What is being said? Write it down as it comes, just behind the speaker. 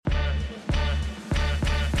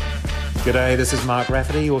G'day, this is Mark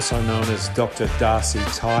Rafferty, also known as Dr. Darcy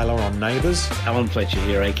Tyler on Neighbours. Alan Fletcher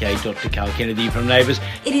here, aka Dr. Carl Kennedy from Neighbours.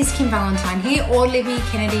 It is Kim Valentine here, or Libby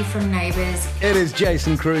Kennedy from Neighbours. It is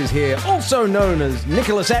Jason Cruz here, also known as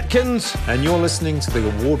Nicholas Atkins. And you're listening to the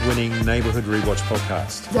award-winning Neighbourhood Rewatch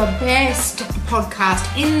podcast. The best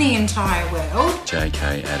podcast in the entire world.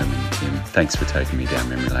 JK, Adam and Tim, thanks for taking me down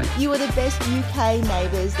memory lane. You are the best UK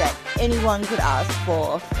neighbours that anyone could ask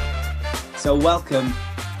for. So welcome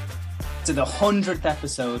to the 100th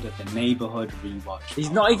episode of the Neighbourhood Rewatch.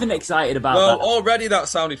 He's not even excited about well, that. Already that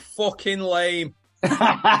sounded fucking lame.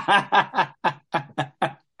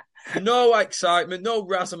 No excitement, no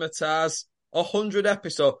razzmatazz. 100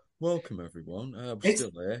 episode. Welcome everyone. We're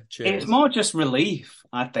still there. Cheers. It's more just relief,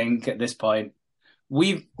 I think, at this point.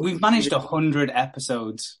 We've managed 100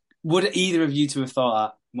 episodes. Would either of you two have thought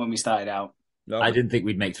that when we started out? No. I didn't think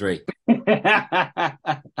we'd make 3. I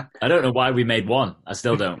don't know why we made 1. I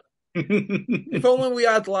still don't. If only we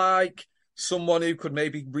had like someone who could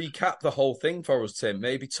maybe recap the whole thing for us, Tim.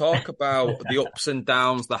 Maybe talk about the ups and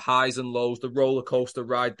downs, the highs and lows, the roller coaster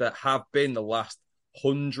ride that have been the last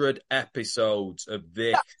 100 episodes of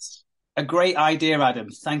this. That's a great idea, Adam.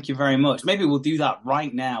 Thank you very much. Maybe we'll do that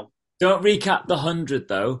right now. Don't recap the 100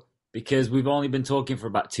 though, because we've only been talking for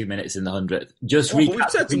about 2 minutes in the 100th. Just recap. We've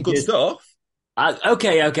said some good stuff.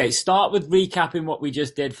 Okay. Start with recapping what we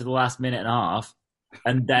just did for the last minute and a half,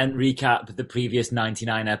 and then recap the previous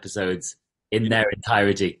 99 episodes in their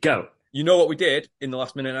entirety. Go. You know what we did in the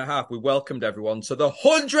last minute and a half? We welcomed everyone to the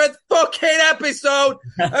 100th fucking episode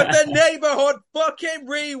of the Neighbourhood fucking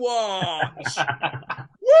Rewatch.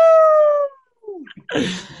 Woo!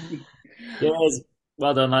 Yes.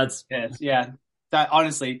 Well done, lads. Yes, yeah.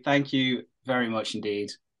 Honestly, thank you very much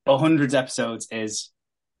indeed. 100 episodes is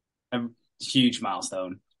a huge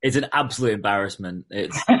milestone. It's an absolute embarrassment.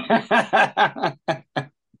 It's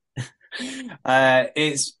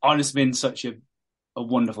honestly been such a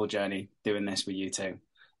wonderful journey doing this with you two.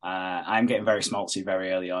 I'm getting very schmaltzy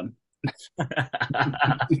very early on.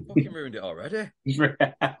 Fucking ruined it already.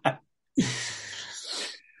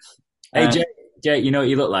 Hey, Jay, you know what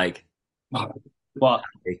you look like? What?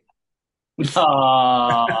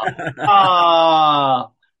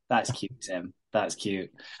 Oh, that's cute, Tim. That's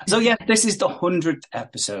cute. So yeah, this is the 100th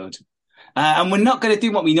episode. And we're not going to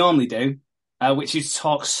do what we normally do, which is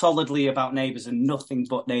talk solidly about Neighbours and nothing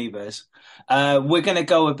but Neighbours. We're going to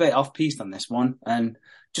go a bit off-piste on this one and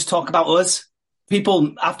just talk about us.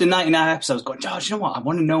 People, after 99 episodes, go, George, you know what? I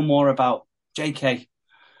want to know more about JK.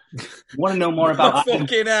 I want to know more about...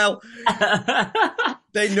 Fucking hell.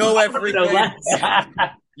 They know everything.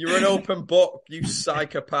 You're an open book, you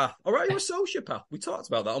psychopath. All right, you're a sociopath. We talked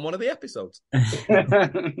about that on one of the episodes.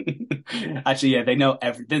 Actually, yeah, they know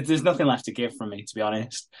everything. There's nothing left to give from me, to be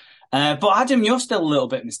honest. But Adam, you're still a little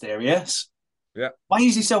bit mysterious. Yeah. Why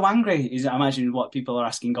is he so angry? I imagine what people are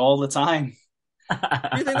asking all the time.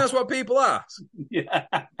 You think that's what people ask? Yeah.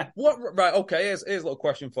 What? Right. Okay. Here's a little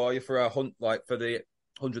question for you for our for the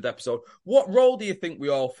 100th episode. What role do you think we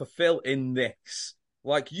all fulfill in this?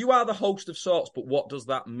 Like, you are the host of sorts, but what does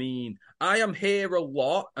that mean? I am here a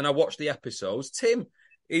lot, and I watch the episodes. Tim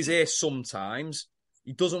is here sometimes.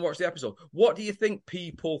 He doesn't watch the episode. What do you think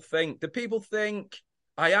people think? Do people think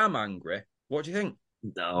I am angry? What do you think?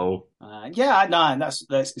 No. Yeah, no, that's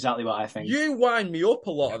exactly what I think. You wind me up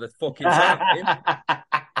a lot of the fucking time.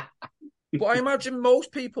 But I imagine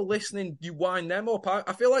most people listening, you wind them up.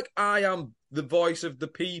 I feel like I am the voice of the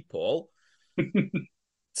people.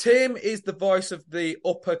 Tim is the voice of the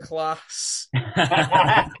upper class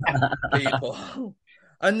people.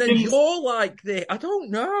 And then you're like I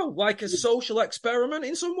don't know, like a social experiment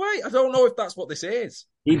in some way. I don't know if that's what this is.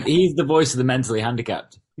 He's the voice of the mentally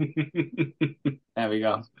handicapped. There we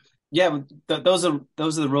go. Yeah, those are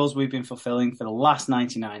the roles we've been fulfilling for the last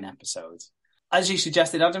 99 episodes. As you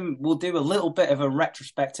suggested, Adam, we'll do a little bit of a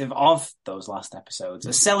retrospective of those last episodes,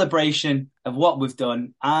 a celebration of what we've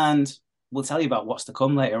done, and we'll tell you about what's to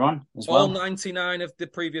come later on as well. All 99 of the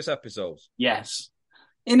previous episodes. Yes,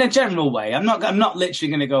 in a general way. I'm not literally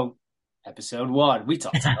going to go episode 1. We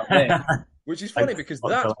talked about this, which is funny because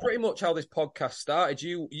that's pretty much how this podcast started.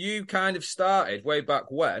 You kind of started way back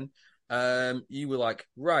when. You were like,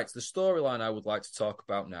 right, the storyline I would like to talk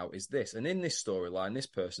about now is this. And in this storyline, this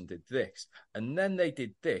person did this. And then they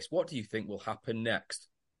did this. What do you think will happen next?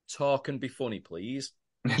 Talk and be funny, please.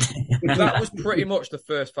 That was pretty much the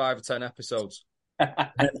first 5 or 10 episodes.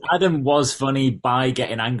 Adam was funny by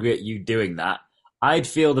getting angry at you doing that. I'd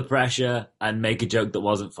feel the pressure and make a joke that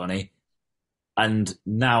wasn't funny. And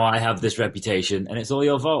now I have this reputation and it's all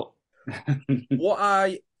your fault.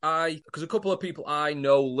 What because a couple of people I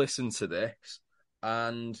know listen to this,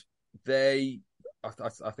 and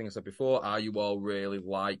I think I said before, are you all really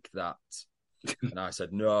like that? And I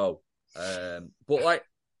said no. But like,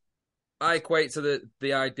 I equate to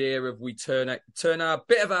the idea of we turn our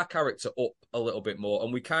bit of our character up a little bit more,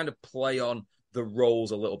 and we kind of play on the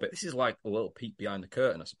roles a little bit. This is like a little peek behind the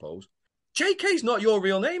curtain, I suppose. JK's not your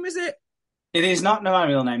real name, is it? It is not my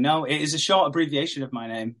real name. No, it is a short abbreviation of my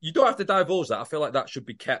name. You don't have to divulge that. I feel like that should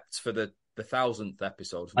be kept for the 1,000th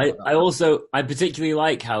episode. I particularly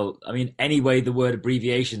like how, anyway, the word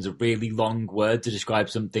abbreviation's a really long word to describe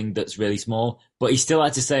something that's really small, but he still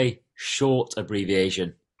had to say short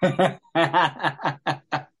abbreviation.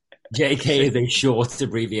 JK is a short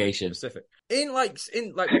abbreviation. Specific. In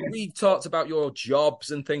we talked about your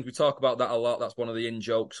jobs and things. We talk about that a lot. That's one of the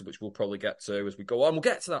in-jokes, which we'll probably get to as we go on. We'll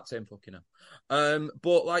get to that, Tim, fucking hell.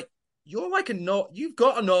 But like, you're like you've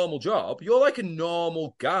got a normal job. You're like a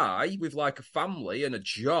normal guy with like a family and a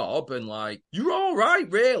job, and like, you're all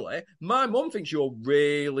right, really. My mum thinks you're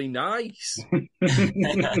really nice.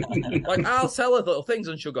 Like, I'll tell her little things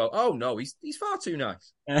and she'll go, "Oh no, he's far too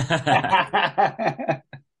nice."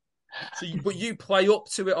 But you play up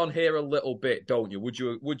to it on here a little bit, don't you? Would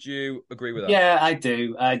you agree with that? Yeah, I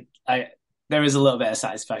do. There is a little bit of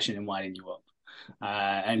satisfaction in winding you up,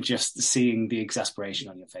 and just seeing the exasperation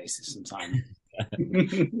on your faces sometimes.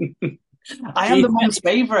 I am the mum's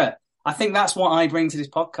favourite. I think that's what I bring to this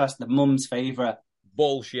podcast: the mum's favourite.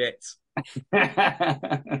 Bullshit.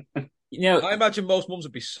 I imagine most mums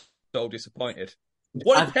would be so disappointed.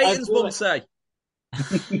 What did Peyton's mum say?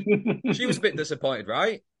 She was a bit disappointed,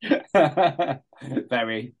 right?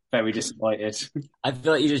 Very, very disappointed. I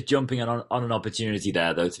feel like you're just jumping on an opportunity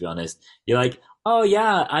there, though, to be honest. You're like, oh,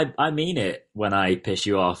 yeah, I mean it when I piss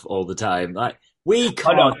you off all the time. Like, we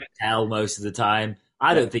can't tell most of the time.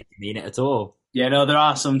 I don't think you mean it at all. Yeah, no, there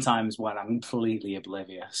are some times when I'm completely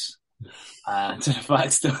oblivious to the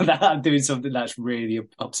fact that I'm doing something that's really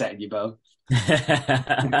upsetting you both.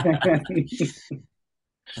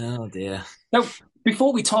 Oh, dear. Now,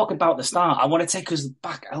 before we talk about the start, I want to take us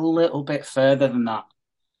back a little bit further than that.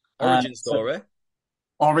 Origin story.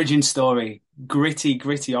 Origin story.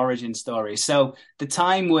 Gritty origin story. So the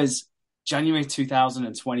time was January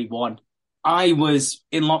 2021. I was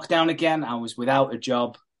in lockdown again. I was without a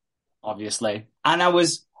job, obviously. And I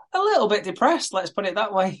was a little bit depressed, let's put it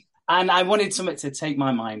that way. And I wanted something to take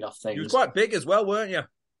my mind off things. You were quite big as well, weren't you?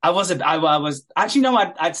 I was. Actually, no,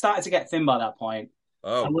 I'd started to get thin by that point.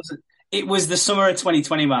 Oh. I wasn't. It was the summer of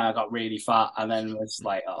 2020 when I got really fat, and then was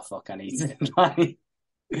like, oh, fuck, I need to,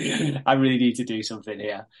 I really need to do something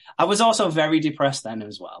here. I was also very depressed then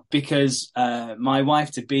as well, because my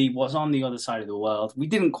wife-to-be was on the other side of the world. We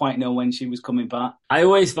didn't quite know when she was coming back. I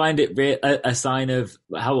always find it a sign of,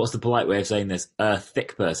 what's the polite way of saying this? A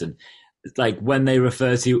thick person. It's like when they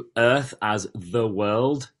refer to Earth as the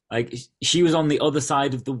world. Like, she was on the other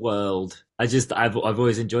side of the world. I've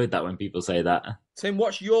always enjoyed that when people say that. Tim,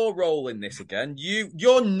 what's your role in this again?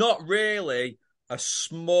 You're not really a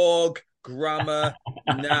smug, grammar,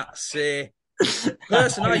 Nazi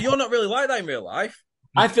person. You're not really like that in real life.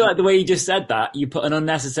 I feel like the way you just said that, you put an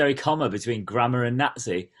unnecessary comma between grammar and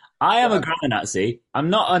Nazi. I am a grammar Nazi. I'm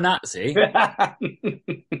not a Nazi.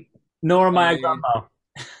 Nor am I a grammar.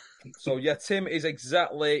 So, yeah, Tim is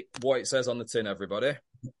exactly what it says on the tin, everybody.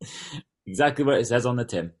 Exactly what it says on the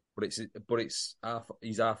tin. But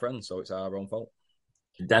he's our friend, so it's our own fault.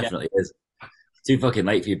 It definitely is. It's too fucking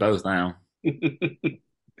late for you both now.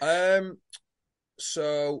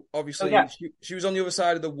 So obviously she was on the other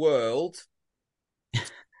side of the world.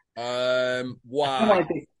 Why?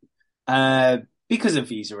 Because of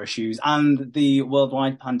visa issues and the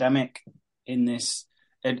worldwide pandemic. In this,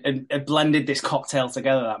 it blended this cocktail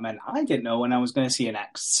together that meant I didn't know when I was going to see an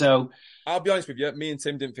ex. So I'll be honest with you, me and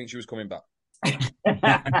Tim didn't think she was coming back. We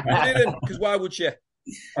didn't, because why would she?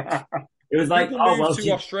 It was like, people move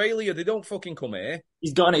to Australia, they don't fucking come here.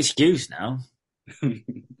 He's got an excuse now.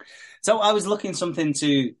 So I was looking something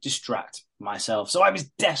to distract myself. So I was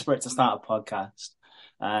desperate to start a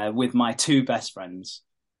podcast with my two best friends.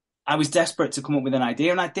 I was desperate to come up with an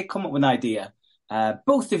idea, and I did come up with an idea.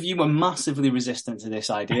 Both of you were massively resistant to this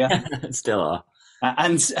idea. Still are.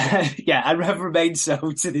 And have remained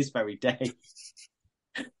so to this very day.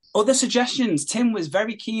 Other suggestions. Tim was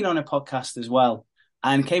very keen on a podcast as well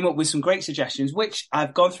and came up with some great suggestions, which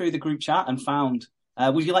I've gone through the group chat and found.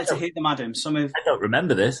 Would you like to hear them, Adam? I don't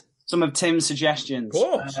remember this. Some of Tim's suggestions. Of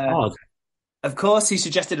course. Of course, he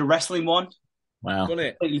suggested a wrestling one. Wow. Done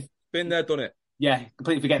it. Been there, done it. Yeah,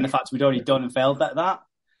 completely forgetting the fact we'd already done and failed at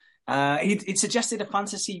that. He'd suggested a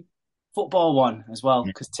fantasy football one as well,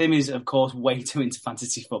 because Tim is, of course, way too into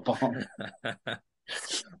fantasy football.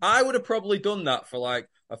 I would have probably done that for like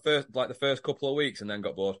the first couple of weeks and then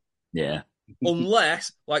got bored. Yeah.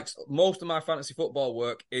 Unless, like, most of my fantasy football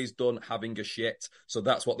work is done having a shit. So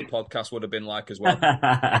that's what the podcast would have been like as well.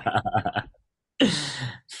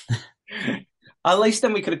 At least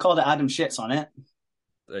then we could have called it Adam Shits on it.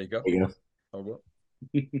 There you go. There you go. Oh, well.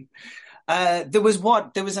 There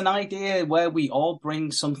was an idea where we all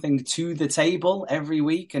bring something to the table every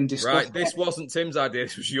week and discuss. Right, this wasn't Tim's idea.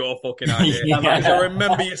 This was your fucking idea. Yeah. Because I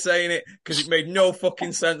remember you saying it because it made no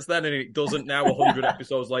fucking sense then, and it doesn't now. 100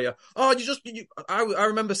 episodes later. Oh, I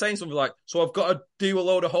remember saying something like, "So I've got to do a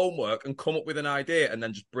load of homework and come up with an idea, and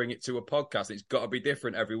then just bring it to a podcast. It's got to be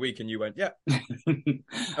different every week." And you went, "Yeah,"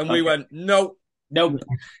 and we went, "No." Nope.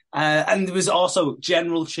 And there was also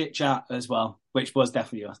general chit chat as well, which was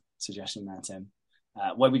definitely your suggestion there, Tim.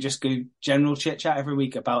 Where we just go general chit chat every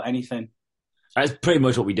week about anything. That's pretty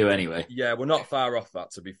much what we do anyway. Yeah, we're not far off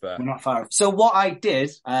that, to be fair. We're not far off. So what I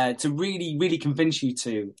did to really, really convince you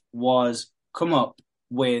to was come up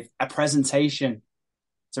with a presentation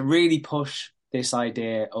to really push this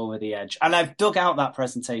idea over the edge. And I've dug out that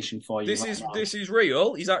presentation for you. This is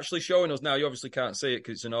real. He's actually showing us now. You obviously can't see it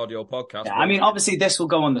because it's an audio podcast. Yeah, I mean, obviously this will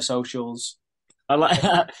go on the socials. So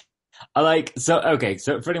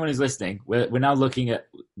for anyone who's listening, we're now looking at,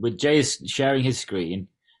 with Jay is sharing his screen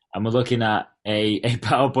and we're looking at a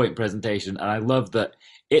PowerPoint presentation. And I love that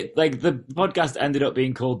the podcast ended up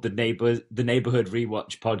being called the Neighborhood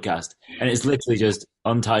Rewatch Podcast. And it's literally just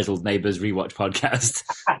Untitled Neighbors Rewatch Podcast.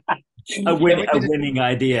 A winning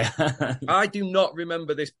idea. I do not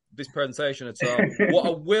remember this presentation at all. What I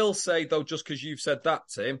will say, though, just because you've said that,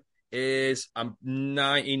 Tim, is I'm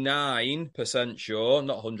 99% sure,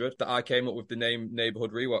 not 100, that I came up with the name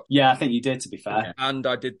Neighborhood Rewatch. Yeah, I think you did, to be fair. And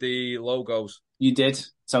I did the logos. You did.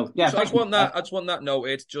 So, yeah. So I just want that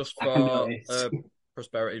noted just for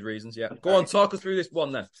prosperity reasons, yeah. Go on, talk us through this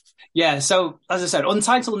one then. Yeah, so as I said,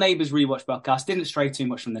 Untitled Neighbours Rewatch Podcast didn't stray too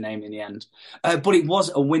much from the name in the end, but it was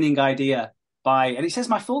a winning idea and it says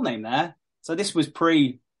my full name there, so this was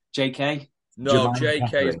pre-JK. No,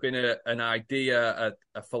 JK has been an idea,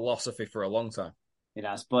 a philosophy for a long time. It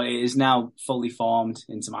has, but it is now fully formed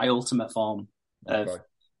into my ultimate form of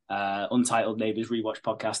Untitled Neighbours Rewatch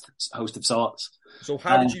Podcast, host of sorts. So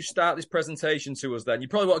how did you start this presentation to us then? You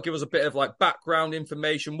probably want to give us a bit of like background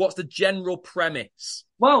information. What's the general premise?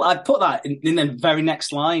 Well, I put that in the very next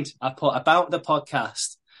slide. I put about the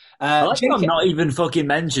podcast. I'm not even fucking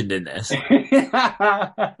mentioned in this.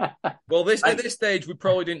 Well, at this stage, we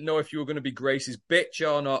probably didn't know if you were going to be Grace's bitch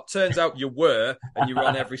or not. Turns out you were, and you were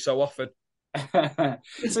on every so often. So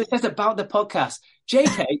it says about the podcast.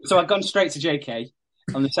 JK, so I've gone straight to JK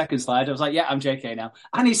on the second slide. I was like, yeah, I'm JK now.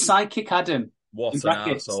 And his sidekick Adam. What an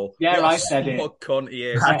arsehole. Yeah, I said it. What cunt he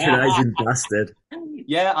is. Patronising bastard.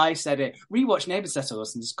 Yeah, I said it. Rewatch Neighbours settle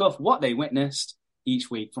us and discuss what they witnessed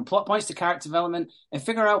each week, from plot points to character development, and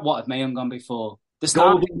figure out what may have gone before. The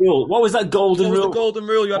golden rule. What was that golden rule? What was the golden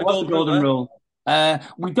rule? You had a golden rule.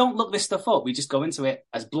 We don't look this stuff up. We just go into it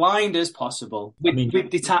as blind as possible with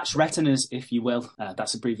detached retinas, if you will.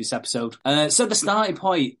 That's a previous episode. So the starting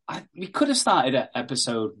point, we could have started at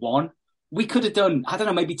episode 1. We could have done, I don't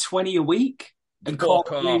know, maybe 20 a week and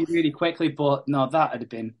caught really, really quickly. But no, that would have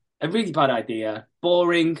been a really bad idea.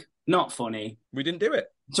 Boring, not funny. We didn't do it.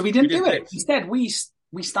 So we didn't do it. Instead, we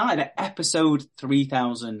started at episode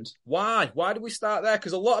 3000. Why? Why did we start there?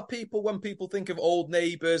 Because a lot of people, when people think of Old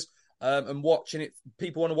Neighbours and watching it,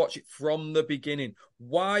 people want to watch it from the beginning.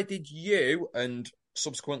 Why did you and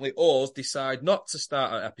subsequently us decide not to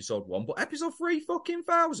start at episode 1, but episode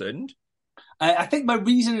 3,000? I think my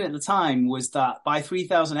reasoning at the time was that by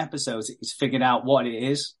 3,000 episodes, it's figured out what it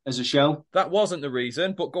is as a show. That wasn't the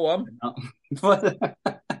reason, but go on.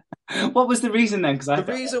 What was the reason then? The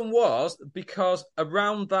reason was because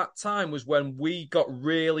around that time was when we got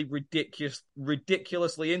really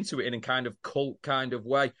ridiculously into it in a kind of cult kind of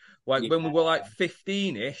way. Like when we were like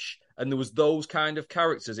 15-ish and there was those kind of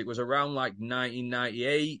characters, it was around like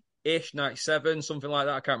 1998-ish, 97, something like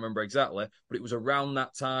that. I can't remember exactly, but it was around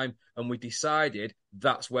that time and we decided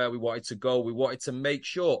that's where we wanted to go. We wanted to make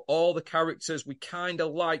sure all the characters we kind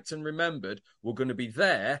of liked and remembered were going to be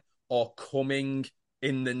there or coming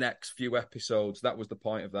in the next few episodes. That was the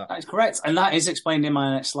point of that. That is correct. And that is explained in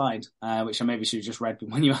my next slide, which I maybe should have just read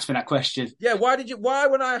when you asked me that question. Yeah, why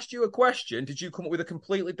when I asked you a question, did you come up with a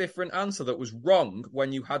completely different answer that was wrong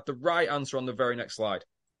when you had the right answer on the very next slide?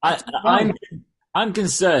 I'm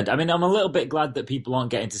concerned. I mean, I'm a little bit glad that people aren't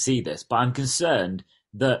getting to see this, but I'm concerned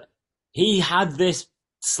that he had this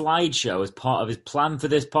slideshow as part of his plan for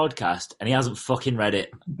this podcast, and he hasn't fucking read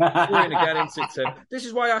it. Going again into Tim. This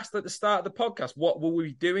is why I asked at the start of the podcast, what were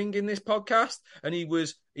we doing in this podcast? And he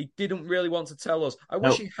didn't really want to tell us. I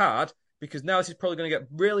wish he had, because now this is probably going to get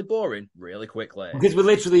really boring really quickly. Because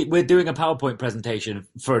we're doing a PowerPoint presentation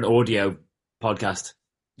for an audio podcast.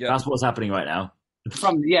 Yeah. That's what's happening right now.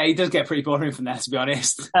 He does get pretty boring from there, to be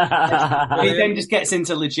honest. He then just gets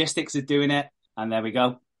into logistics of doing it, and there we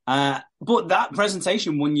go. But that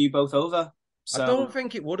presentation won you both over. So I don't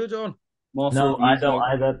think it would have done. No, I don't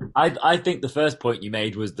either. I think the first point you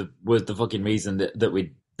made was the fucking reason that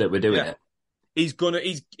we're doing it. He's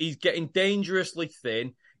getting dangerously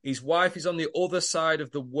thin. His wife is on the other side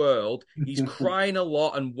of the world. He's crying a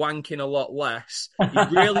lot and wanking a lot less.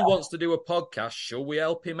 He really wants to do a podcast. Shall we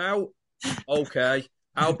help him out? Okay.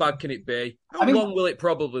 How bad can it be? How long will it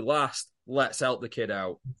probably last? Let's help the kid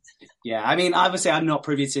out. Yeah, I mean, obviously, I'm not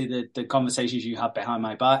privy to the conversations you had behind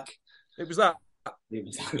my back. It was that. It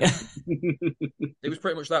was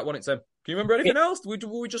pretty much that, wasn't it, Tim? Can you remember anything else? Were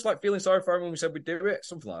we just like feeling sorry for him when we said we'd do it?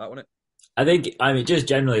 Something like that, wasn't it? I mean, just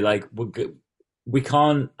generally, like, we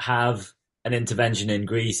can't have an intervention in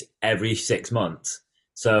Greece every 6 months.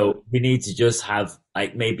 So we need to just have,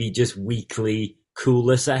 like, maybe just weekly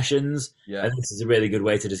cooler sessions. Yeah. And this is a really good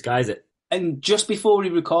way to disguise it. And just before we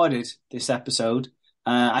recorded this episode,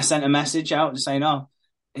 I sent a message out saying,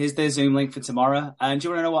 here's the Zoom link for tomorrow. And do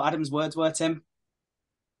you want to know what Adam's words were, Tim?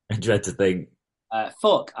 I dread to think.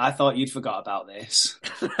 Fuck, I thought you'd forgot about this.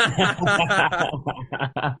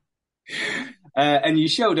 And you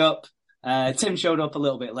showed up. Tim showed up a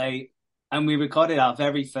little bit late, and we recorded our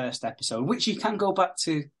very first episode, which you can go back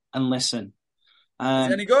to and listen. Is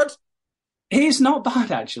it any good? It's not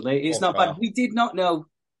bad, actually. It's not bad. We did not know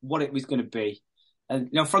what it was going to be.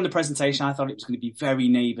 From the presentation, I thought it was going to be very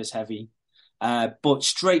Neighbours heavy. But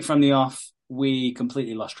straight from the off, we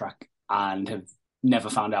completely lost track and have never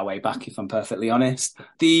found our way back, if I'm perfectly honest.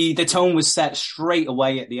 The tone was set straight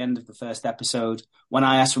away at the end of the first episode when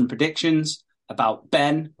I asked for predictions about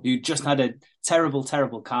Ben, who just had a terrible,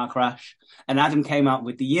 terrible car crash. And Adam came out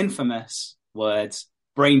with the infamous words,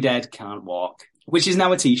 brain dead, can't walk, which is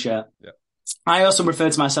now a t-shirt. Yeah. I also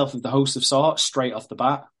referred to myself as the host of sorts straight off the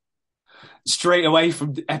bat. Straight away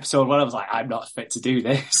from episode 1, I was like, I'm not fit to do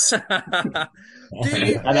this. And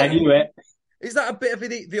I knew it. Is that a bit of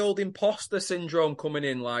the old imposter syndrome coming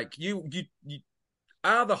in? Like, you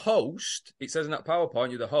are the host. It says in that PowerPoint,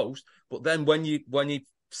 you're the host. But then when you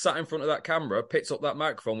sat in front of that camera, picks up that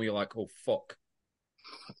microphone, you're like, oh, fuck.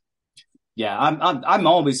 Yeah, I'm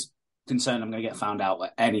always concerned I'm going to get found out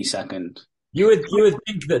at any second. You would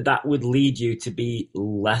think that would lead you to be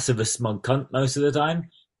less of a smug cunt most of the time,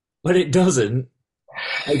 but it doesn't.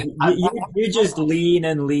 Like, you just lean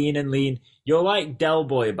and lean and lean. You're like Del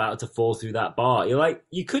Boy about to fall through that bar. You're like,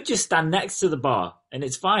 you could just stand next to the bar and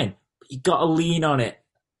it's fine, but you got to lean on it.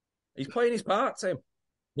 He's playing his part, Tim.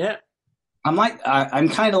 Yeah. I'm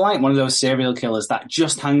kind of like one of those serial killers that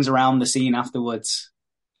just hangs around the scene afterwards,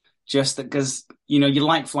 just because you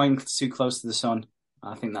like flying too close to the sun.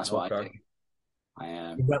 I think that's what I do.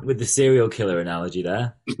 You went with the serial killer analogy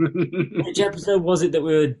there. Which episode was it that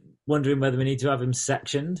we were wondering whether we need to have him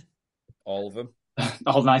sectioned? All of them.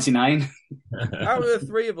 All 99. Out of the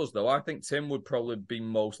three of us, though, I think Tim would probably be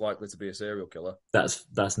most likely to be a serial killer. That's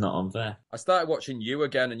not unfair. I started watching You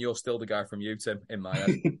again, and you're still the guy from You, Tim, in my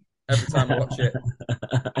head. Every time I watch it,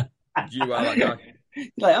 you are that guy.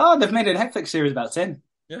 You're like, they've made a Netflix series about Tim.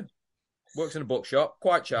 Yeah. Works in a bookshop,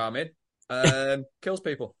 quite charming, kills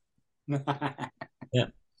people. Yeah.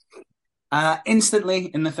 Instantly,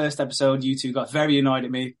 in the first episode, you two got very annoyed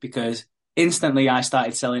at me because instantly I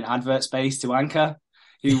started selling advert space to Anchor,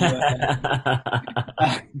 who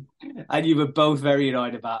and you were both very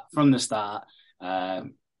annoyed about from the start. We're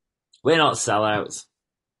not sellouts.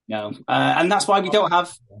 No. And that's why we don't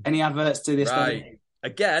have any adverts to this day.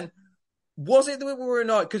 Again, was it that we were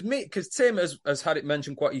annoyed? Because Tim has had it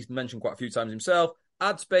mentioned he's mentioned quite a few times himself.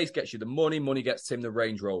 Ad space gets you the money gets Tim the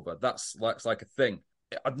Range Rover. That's like a thing.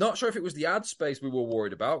 I'm not sure if it was the ad space we were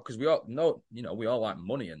worried about, because we all know, we all like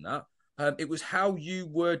money in that. It was how you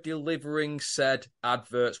were delivering said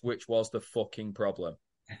adverts, which was the fucking problem.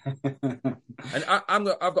 And I've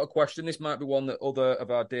got a question. This might be one that other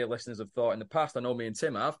of our dear listeners have thought in the past. I know me and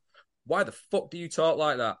Tim have. Why the fuck do you talk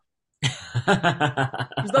like that?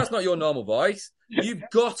 Because that's not your normal voice. You've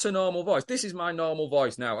got a normal voice. This is my normal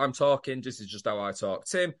voice now. I'm talking. This is just how I talk.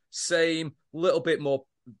 Tim, same, little bit more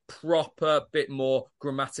proper, bit more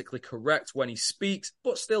grammatically correct when he speaks,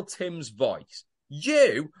 but still Tim's voice.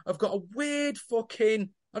 You have got a weird fucking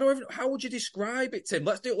I don't even. How would you describe it, Tim?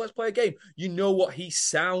 Let's play a game. You know what he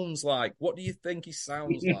sounds like. What do you think he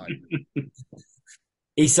sounds like?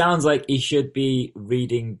 He sounds like he should be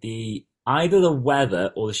reading either the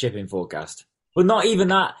weather or the shipping forecast. But not even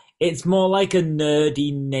that. It's more like a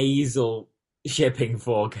nerdy nasal shipping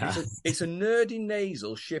forecast. It's a nerdy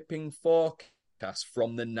nasal shipping forecast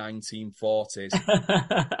from the 1940s.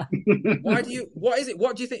 What is it?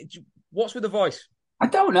 What do you think? What's with the voice? I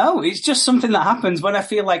don't know. It's just something that happens when I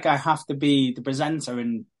feel like I have to be the presenter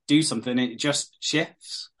and do something. It just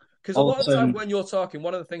shifts. Because a lot of the time when you're talking,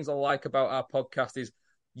 one of the things I like about our podcast is,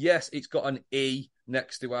 yes, it's got an E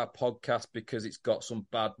next to our podcast because it's got some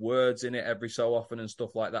bad words in it every so often and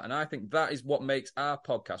stuff like that. And I think that is what makes our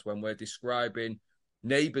podcast, when we're describing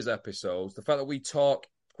Neighbours episodes, the fact that we talk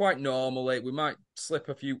quite normally. We might slip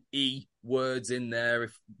a few E words in there,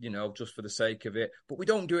 if just for the sake of it, but we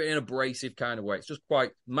don't do it in an abrasive kind of way. It's just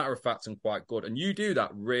quite matter of fact and quite good. And you do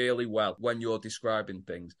that really well when you're describing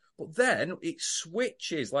things. But then it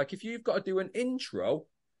switches. Like if you've got to do an intro,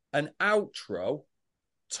 an outro,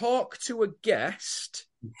 talk to a guest,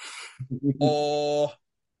 or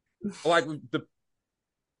like the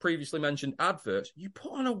previously mentioned adverts, you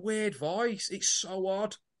put on a weird voice. It's so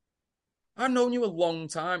odd. I've known you a long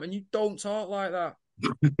time and you don't talk like that.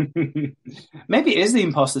 Maybe it is the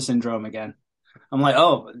imposter syndrome again. I'm like,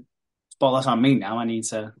 that's on me now. I need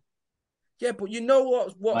to. Yeah, but you know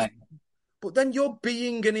what? Right. But then you're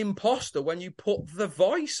being an imposter when you put the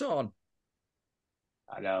voice on.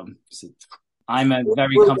 I know. I'm a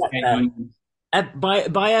very complicated.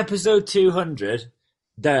 By episode 200,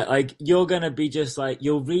 you're gonna be just like,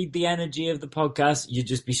 you'll read the energy of the podcast. You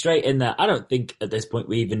just be straight in there. I don't think at this point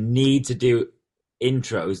we even need to do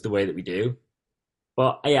intros the way that we do.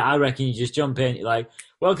 But yeah, I reckon you just jump in. You're like,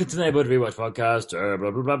 "Welcome to the Neighborhood Rewatch Podcast." Blah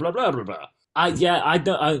blah blah blah blah blah blah. I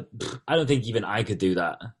don't think even I could do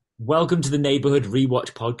that. Welcome to the Neighborhood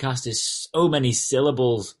Rewatch Podcast is so many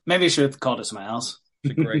syllables. Maybe I should have called it something else.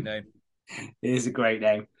 It's a great name. It is a great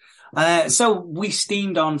name. So we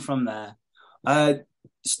steamed on from there.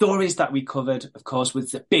 Stories that we covered, of course,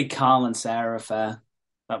 with the big Carl and Sarah affair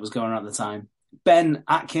that was going on at the time. Ben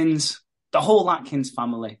Atkins, the whole Atkins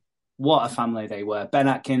family. What a family they were. Ben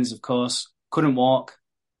Atkins, of course, couldn't walk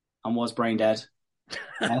and was brain dead.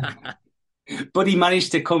 But he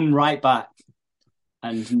managed to come right back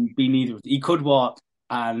and be neither. He could walk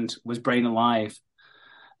and was brain alive.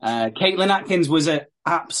 Caitlin Atkins was an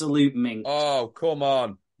absolute minx. Oh, come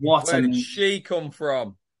on. Where did she come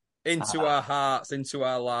from? Into our hearts, into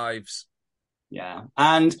our lives. Yeah.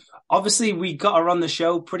 And obviously we got her on the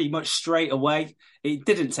show pretty much straight away. It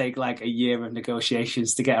didn't take like a year of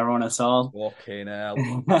negotiations to get her on at all. Fucking hell.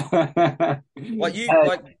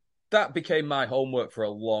 That became my homework for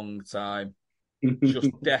a long time.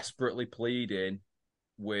 Just desperately pleading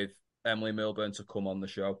with Emily Milburn to come on the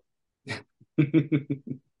show.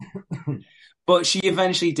 But she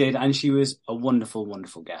eventually did, and she was a wonderful,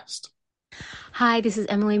 wonderful guest. Hi, this is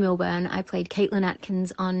Emily Milburn. I played Caitlin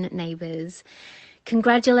Atkins on Neighbours.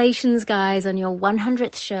 Congratulations, guys, on your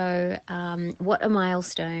 100th show. What a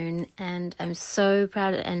milestone. And I'm so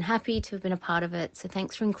proud and happy to have been a part of it. So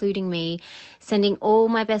thanks for including me. Sending all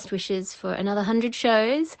my best wishes for another 100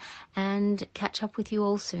 shows and catch up with you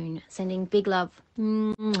all soon. Sending big love.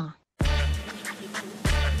 Mwah.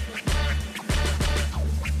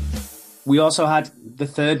 We also had the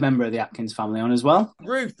third member of the Atkins family on as well.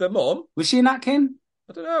 Ruth, the mum. Was she an Atkin?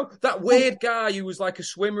 I don't know. That weird guy who was like a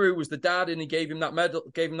swimmer who was the dad and he gave him that medal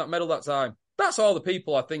that time. That's all the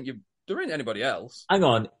people I think there ain't anybody else. Hang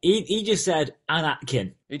on. He just said an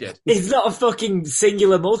Atkin. He did. It's not a fucking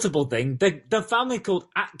singular multiple thing. The family called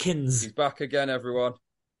Atkins. He's back again, everyone.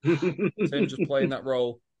 Tim's just playing that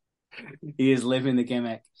role. He is living the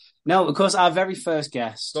gimmick. No, of course, our very first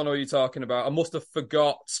guest. Don't know what you're talking about. I must have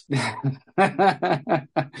forgot.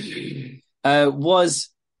 Was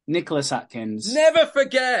Nicholas Atkins. Never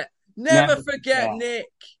forget, Nick.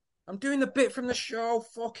 I'm doing the bit from the show.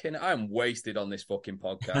 I'm wasted on this fucking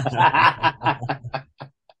podcast.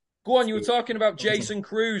 Go on, you were talking about Jason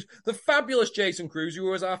Cruz, the fabulous Jason Cruz, who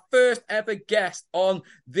was our first ever guest on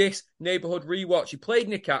this Neighborhood Rewatch. He played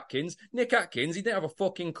Nick Atkins. Nick Atkins, he didn't have a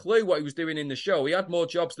fucking clue what he was doing in the show. He had more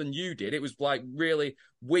jobs than you did. It was like really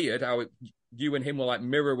weird how you and him were like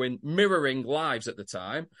mirroring lives at the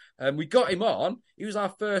time. And we got him on. He was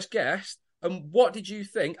our first guest. And what did you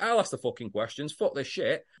think? I'll ask the fucking questions. Fuck this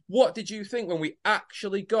shit. What did you think when we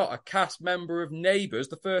actually got a cast member of Neighbours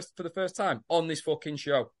for the first time on this fucking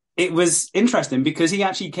show? It was interesting because he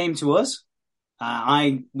actually came to us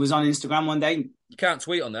I was on Instagram one day. You can't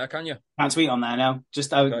tweet on there, can you? Can't tweet on there, no. Just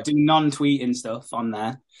do non-tweeting stuff on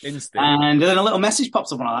there. Instant. And then a little message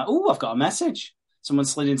pops up and I'm like, oh, I've got a message. Someone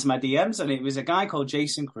slid into my DMs and it was a guy called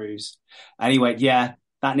Jason Cruz. And he went, yeah,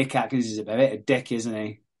 that Nick Atkins is a bit of a dick, isn't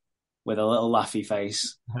he? With a little laughy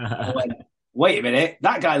face. I went, wait a minute,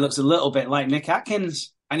 that guy looks a little bit like Nick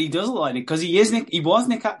Atkins. And he does look like Nick, because he was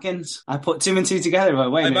Nick Atkins. I put 2 and 2 together.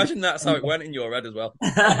 Wait a minute. Imagine that's how it went in your head as well.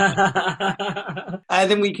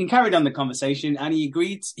 Then we can carry on the conversation, and he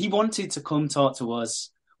agreed. He wanted to come talk to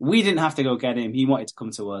us. We didn't have to go get him. He wanted to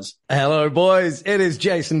come to us. Hello, boys. It is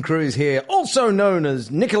Jason Cruz here, also known as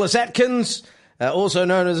Nicholas Atkins, also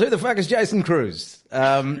known as who the fuck is Jason Cruz?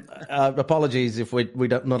 Apologies if we're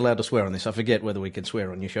not allowed to swear on this. I forget whether we can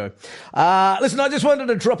swear on your show. Listen, I just wanted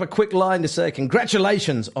to drop a quick line to say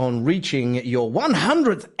congratulations on reaching your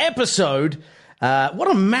 100th episode. What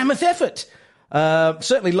a mammoth effort.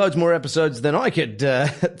 Certainly loads more episodes than I could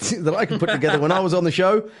put together when I was on the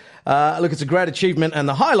show. Look, it's a great achievement, and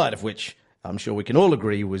the highlight of which, I'm sure we can all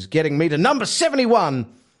agree, was getting me to number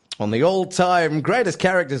 71 on the all-time greatest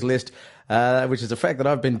characters list, which is a fact that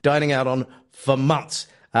I've been dining out on for months.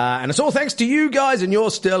 And it's all thanks to you guys and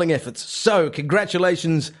your sterling efforts. So,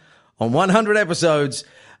 congratulations on 100 episodes,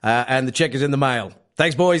 and the check is in the mail.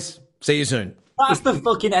 Thanks, boys. See you soon. That's the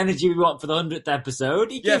fucking energy we want for the 100th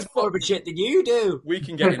episode. He gives more of a shit than you do. We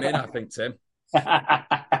can get him in, I think, Tim.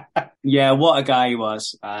 Yeah, what a guy he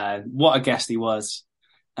was. What a guest he was.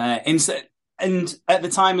 And at the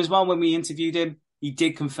time as well, when we interviewed him, he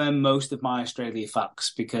did confirm most of my Australia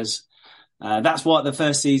facts, because that's what the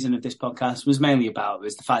first season of this podcast was mainly about,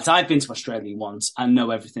 was the fact I'd been to Australia once and know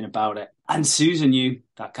everything about it. And Susan knew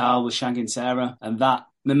that Carl was shagging Sarah, and that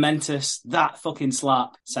momentous, that fucking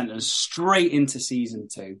slap sent us straight into season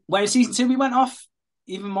 2. When in season 2, we went off,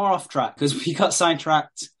 even more off track, because we got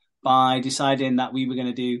sidetracked by deciding that we were going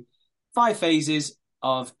to do 5 phases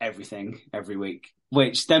of everything every week,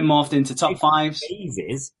 which then morphed into top 5s.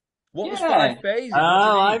 Phases? What was 5 phases?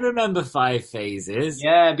 Oh, I remember 5 phases.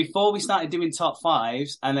 Yeah, before we started doing top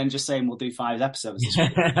 5s and then just saying we'll do 5 episodes this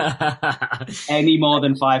week. Any more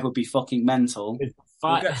than 5 would be fucking mental.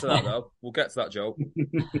 We'll get to that, though. We'll get to that joke.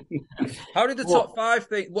 How did the top 5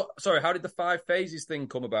 thing... How did the 5 phases thing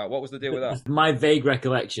come about? What was the deal with that? My vague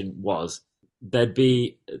recollection was there'd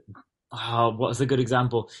be... what's a good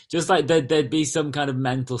example? Just like there'd be some kind of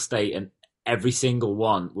mental state, and every single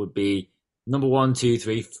one would be number 1, 2,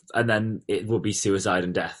 3, and then it would be suicide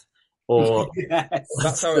and death. Or yes.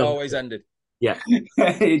 That's how it always ended. Yeah,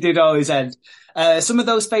 it did always end. Some of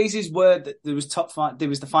those phases were there was top 5. There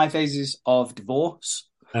was the 5 phases of divorce.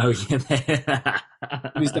 Oh yeah.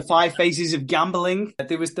 There was the 5 phases of gambling.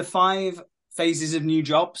 There was the 5 phases of new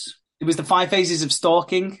jobs. There was the 5 phases of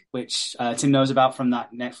stalking, which Tim knows about from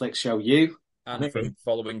that Netflix show You. And from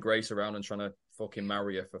following Grace around and trying to fucking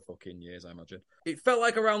marry her for fucking years, I imagine. It felt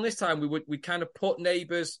like around this time we kind of put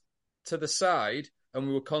Neighbours to the side and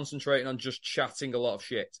we were concentrating on just chatting a lot of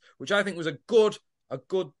shit, which I think was a good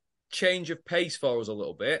change of pace for us a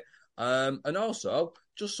little bit. And also,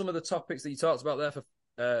 just some of the topics that you talked about there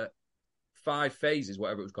for 5 phases,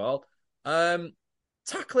 whatever it was called,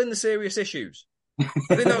 tackling the serious issues.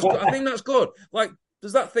 I think that's good. Like,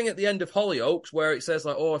 there's that thing at the end of Hollyoaks where it says,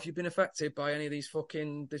 like, oh, if you've been affected by any of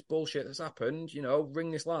this bullshit that's happened,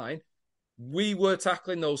 ring this line. We were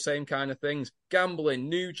tackling those same kind of things. Gambling,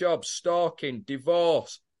 new jobs, stalking,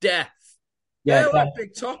 divorce, death. Yeah, they're like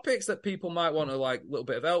big topics that people might want to, like, a little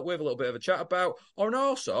bit of help with, a little bit of a chat about, and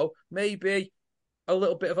also maybe a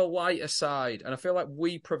little bit of a lighter side. And I feel like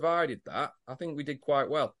we provided that. I think we did quite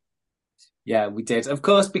well. Yeah, we did. Of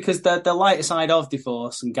course, because the lighter side of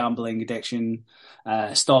divorce and gambling, addiction,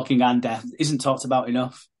 stalking and death isn't talked about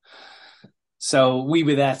enough. So we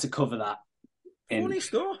were there to cover that. Funny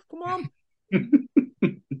stuff. Come on.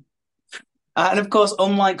 And of course,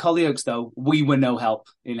 unlike Hollyoaks, though, we were no help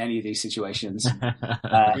in any of these situations.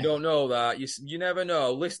 We don't know that. You never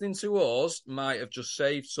know. Listening to us might have just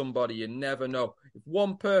saved somebody. You never know. If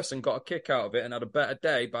one person got a kick out of it and had a better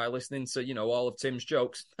day by listening to, all of Tim's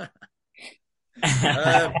jokes,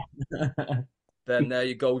 then there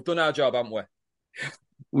you go. We've done our job, haven't we?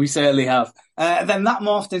 We certainly have. Then that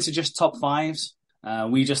morphed into just top 5s.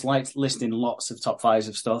 We just liked listing lots of top 5s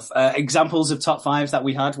of stuff. Examples of top 5s that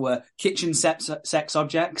we had were kitchen sex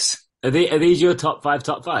objects. Are these your top 5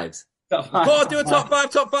 top 5s? Top 5. Oh, do a top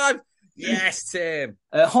 5. Yes, Tim.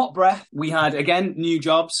 Hot breath. We had, again, new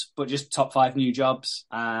jobs, but just top 5 new jobs.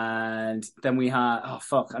 And then we had... Oh,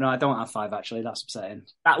 fuck. No, I don't have 5, actually. That's upsetting.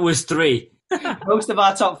 That was 3. Most of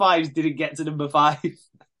our top 5s didn't get to number 5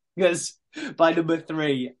 because by number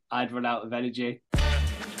 3, I'd run out of energy.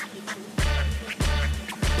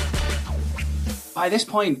 By this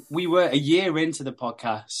point, we were a year into the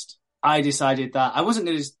podcast. I decided that I wasn't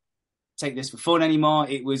going to take this for fun anymore.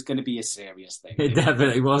 It was going to be a serious thing. It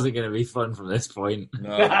definitely wasn't going to be fun from this point.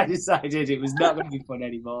 No. I decided it was not going to be fun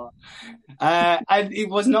anymore. And it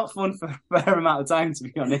was not fun for a fair amount of time, to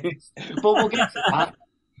be honest. But we'll get to that.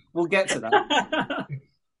 We'll get to that.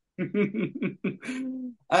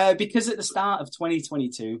 Because at the start of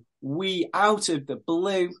 2022, we, out of the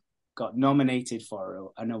blue, got nominated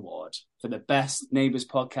for an award for the Best Neighbours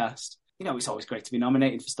podcast. You know, it's always great to be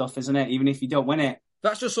nominated for stuff, isn't it? Even if you don't win it.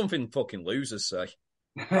 That's just something fucking losers say.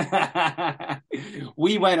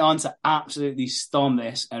 We went on to absolutely storm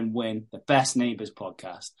this and win the Best Neighbours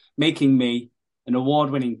podcast, making me an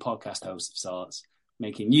award-winning podcast host of sorts,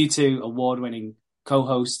 making you two award-winning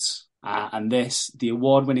co-hosts, and this, the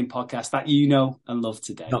award-winning podcast that you know and love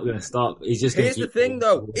today. Not going to stop. He's just. Here's the thing,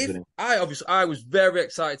 though. I was very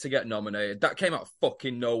excited to get nominated. That came out of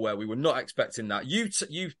fucking nowhere. We were not expecting that. You,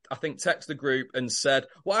 I think, text the group and said,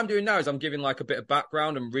 what I'm doing now is I'm giving like a bit of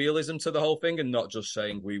background and realism to the whole thing, and not just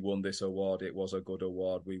saying we won this award. It was a good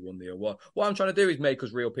award. We won the award. What I'm trying to do is make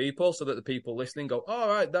us real people, so that the people listening go, all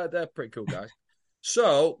right, they're pretty cool guys.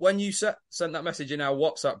 So when you sent that message in our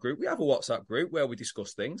WhatsApp group, we have a WhatsApp group where we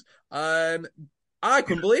discuss things. I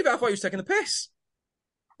couldn't believe it. I thought you was taking the piss.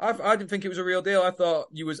 I didn't think it was a real deal. I thought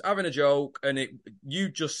you was having a joke, and you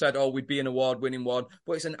just said, "Oh, we'd be an award-winning one,"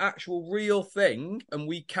 but it's an actual real thing, and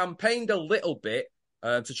we campaigned a little bit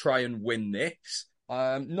to try and win this.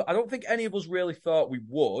 I don't think any of us really thought we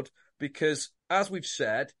would, because as we've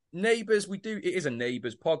said, Neighbours, it is a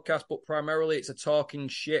Neighbours podcast, but primarily it's a talking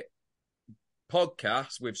shit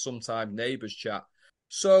podcast with sometimes neighbours chat.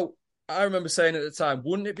 So I remember saying at the time,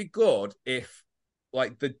 wouldn't it be good if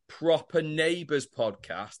like the proper Neighbours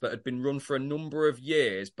podcast that had been run for a number of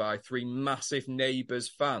years by 3 massive Neighbours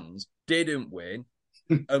fans didn't win,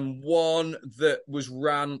 and one that was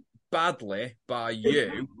ran badly by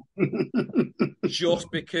you just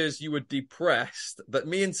because you were depressed that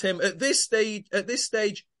me and Tim at this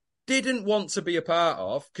stage didn't want to be a part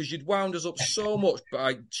of, because you'd wound us up so much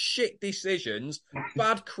by shit decisions,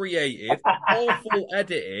 bad creative, awful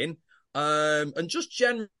editing, and just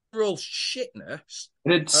general shitness.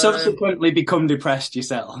 And had subsequently become depressed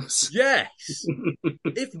yourselves. Yes.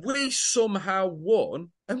 If we somehow won,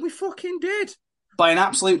 and we fucking did. By an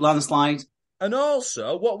absolute landslide. And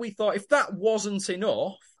also, what we thought, if that wasn't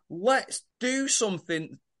enough, let's do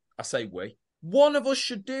something. I say we. One of us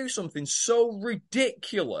should do something so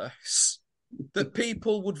ridiculous that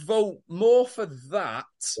people would vote more for that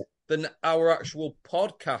than our actual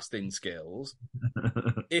podcasting skills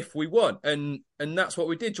if we won. And that's what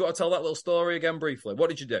we did. Do you want to tell that little story again briefly?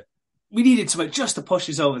 What did you do? We needed something just to push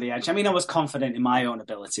us over the edge. I mean, I was confident in my own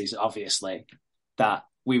abilities, obviously, that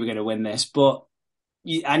we were going to win this, but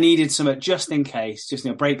I needed something just in case, just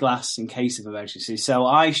break glass in case of emergency. So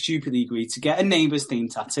I stupidly agreed to get a Neighbours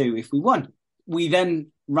themed tattoo if we won. We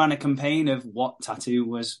then ran a campaign of what tattoo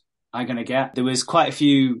was I going to get. There was quite a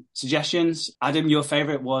few suggestions. Adam, your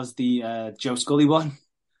favourite was the Joe Scully one,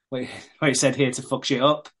 where it said here to fuck shit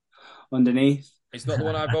up underneath. It's not the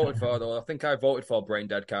one I voted for, though. I think I voted for Brain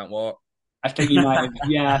Dead Can't Walk. I think you might have.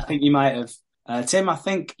 Yeah, I think you might have. Tim, I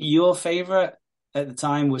think your favourite at the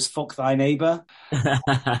time was Fuck Thy Neighbour.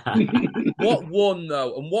 What won,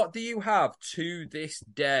 though? And what do you have to this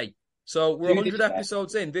day? So we're 100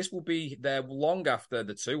 episodes in. This will be there long after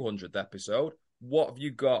the 200th episode. What have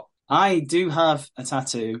you got? I do have a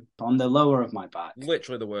tattoo on the lower of my back.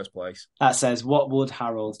 Literally the worst place. That says, "What would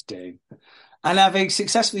Harold do?" And I've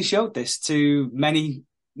successfully showed this to many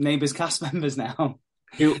Neighbours cast members now.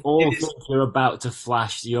 Who all think you're about to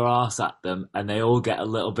flash your arse at them, and they all get a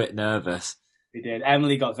little bit nervous. We did.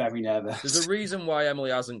 Emily got very nervous. There's a reason why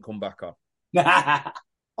Emily hasn't come back on.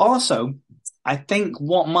 Also, I think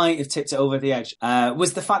what might have tipped it over the edge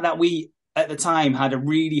was the fact that we, at the time, had a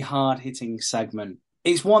really hard-hitting segment.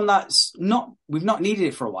 It's one we've not needed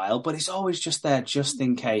it for a while, but it's always just there, just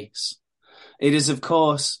in case. It is, of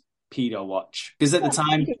course, Pedo Watch. Because at the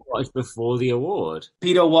time... Pedo Watch before the award.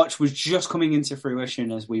 Pedo Watch was just coming into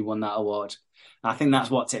fruition as we won that award. I think that's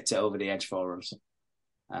what tipped it over the edge for us.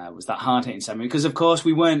 Was that hard-hitting segment. Because, of course,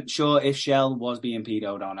 we weren't sure if Shell was being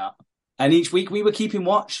pedoed or not. And each week we were keeping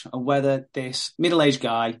watch of whether this middle-aged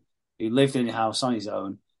guy who lived in a house on his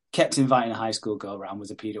own, kept inviting a high school girl around,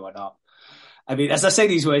 was a pedo or not. I mean, as I say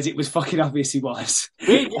these words, it was fucking obvious he was.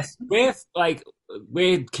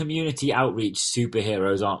 We're community outreach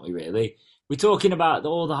superheroes, aren't we, really? We're talking about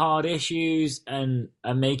all the hard issues and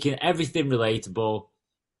making everything relatable,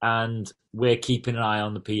 and we're keeping an eye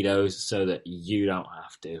on the pedos so that you don't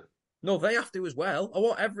have to. No, they have to as well.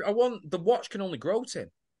 I want the watch can only grow,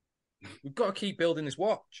 Tim. We've got to keep building this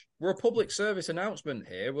watch. We're a public service announcement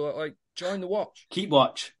here. We're like, join the watch. Keep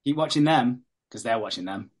watching them, because they're watching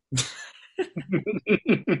them.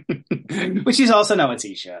 Which is also now a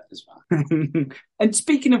t-shirt as well. And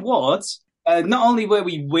speaking of awards, not only were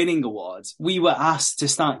we winning awards, we were asked to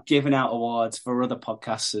start giving out awards for other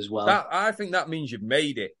podcasts as well. I think that means you've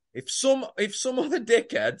made it. If some other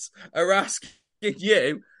dickheads are asking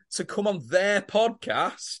you to come on their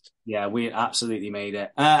podcast, yeah, we absolutely made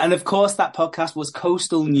it. And of course, that podcast was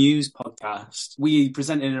Coastal News Podcast. We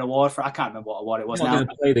presented an award for, I can't remember what award it was I'm not now. going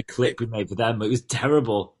to play the clip we made for them. It was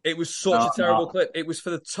terrible. It was such a terrible clip. It was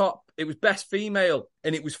for the top. It was best female,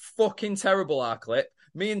 and it was fucking terrible, our clip.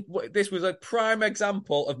 This was a prime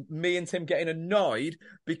example of me and Tim getting annoyed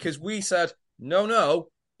because we said, no,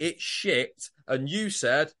 it's shit. And you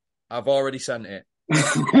said, I've already sent it.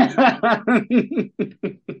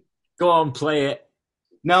 Go on, play it.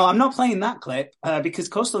 No, I'm not playing that clip because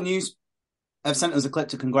Coastal News have sent us a clip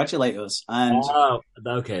to congratulate us. And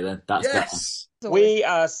okay then. That's yes. We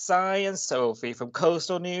are Si and Sophie from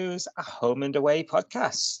Coastal News, a home and away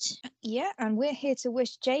podcast. Yeah, and we're here to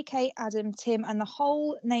wish JK, Adam, Tim, and the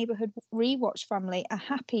whole Neighbourhood Rewatch family a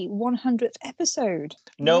happy 100th episode.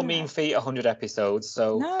 No mean feat, 100 episodes.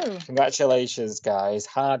 So congratulations, guys.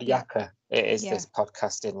 Hard yakka it is, this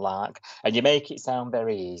podcasting lark. And you make it sound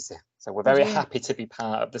very easy. So we're very happy to be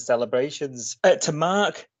part of the celebrations. To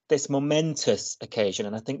mark this momentous occasion,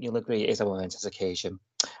 and I think you'll agree it is a momentous occasion,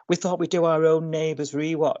 we thought we'd do our own Neighbours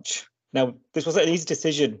rewatch. Now, this wasn't an easy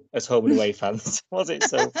decision as home and away fans, was it,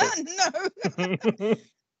 Sophie? No.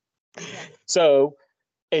 So,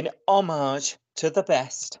 in homage to the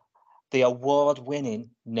best, the award-winning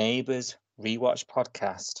Neighbours rewatch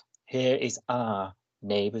podcast, here is our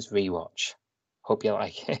Neighbours rewatch. Hope you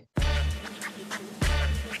like it.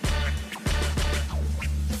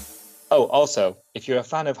 Oh, also, if you're a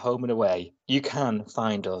fan of Home and Away, you can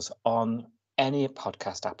find us on any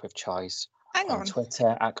podcast app of choice. Hang on.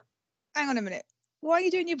 Twitter. Hang on a minute. Why are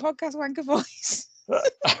you doing your podcast wanker voice? Let's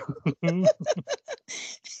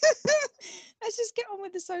just get on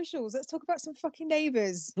with the socials. Let's talk about some fucking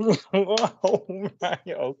neighbours. Oh, right,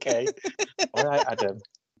 okay. All right, Adam.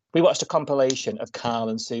 We watched a compilation of Carl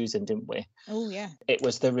and Susan, didn't we? Oh, yeah. It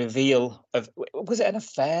was the reveal of... Was it an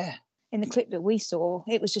affair? In the clip that we saw,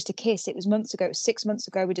 it was just a kiss. It was months ago. 6 months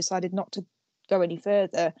ago, we decided not to go any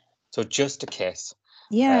further. So just a kiss.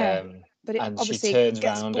 Yeah. But it and obviously she turns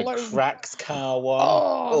gets around blown. and cracks Carl one.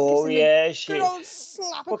 Oh Yeah, she good old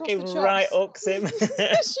slap fucking across the right chops. hooks him.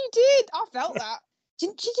 She did. I felt that.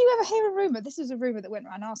 Did you ever hear a rumour? This was a rumour that went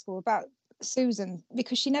around our school about Susan,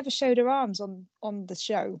 because she never showed her arms on the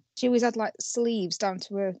show. She always had like sleeves down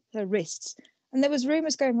to her wrists. And there was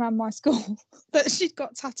rumours going around my school that she'd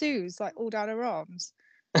got tattoos like all down her arms.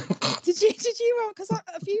 Did you? Because a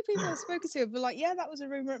few people I've spoken to were like, yeah, that was a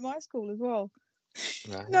rumour at my school as well.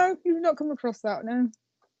 Right. No, you've not come across that, no.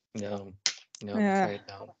 No, I'm afraid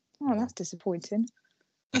not. Oh, that's disappointing.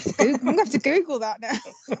 I'm going to have to Google that now.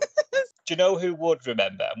 Do you know who would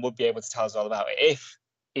remember and would be able to tell us all about it if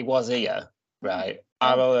he was here? Right.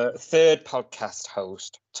 Our third podcast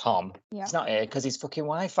host, Tom, he's not here because his fucking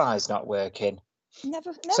Wi-Fi's not working.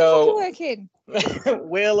 Never fucking working.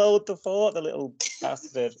 We'll hold the fort, the little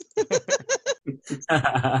bastard.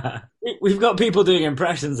 We've got people doing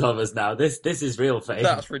impressions of us now. This is real fame.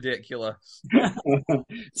 That's ridiculous.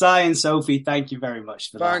 Si and Sophie, thank you very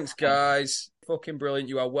much for that. Thanks, guys. Fucking brilliant.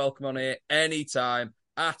 You are welcome on here anytime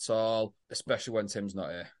at all, especially when Tim's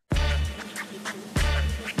not here.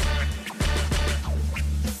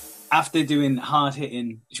 After doing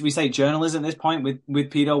hard-hitting, should we say journalism at this point with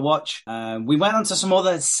Pedo Watch, we went on to some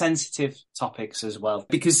other sensitive topics as well.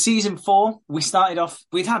 Because season 4, we started off,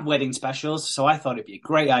 we'd had wedding specials, so I thought it'd be a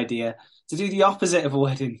great idea to do the opposite of a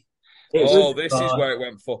wedding. This is where it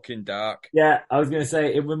went fucking dark. Yeah, I was going to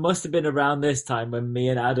say, it must have been around this time when me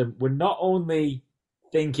and Adam were not only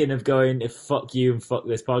thinking of going, if fuck you and fuck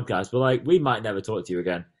this podcast, but like, we might never talk to you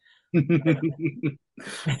again.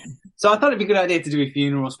 So I thought it'd be a good idea to do a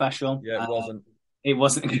funeral special. Yeah, it wasn't. It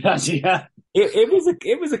wasn't a good idea.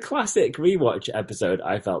 It was a classic rewatch episode,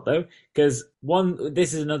 I felt, though, because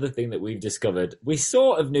this is another thing that we've discovered. We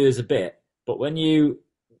sort of knew as a bit, but when you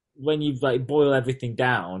like boil everything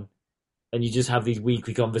down and you just have these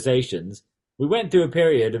weekly conversations, we went through a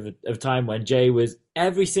period of time when Jay was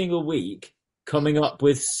every single week coming up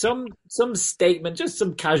with some statement, just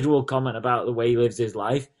some casual comment about the way he lives his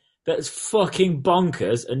life that's fucking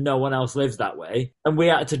bonkers and no one else lives that way. And we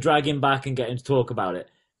had to drag him back and get him to talk about it.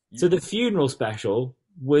 So the funeral special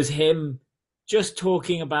was him just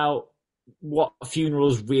talking about what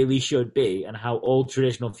funerals really should be and how all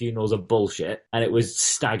traditional funerals are bullshit, and it was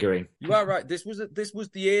staggering. You are right. This was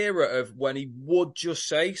the era of when he would just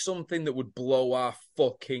say something that would blow our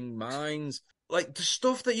fucking minds. Like, the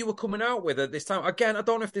stuff that you were coming out with at this time. Again, I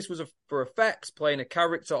don't know if this was for effects, playing a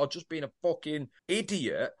character, or just being a fucking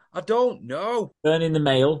idiot. I don't know. Burning the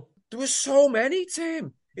mail. There were so many,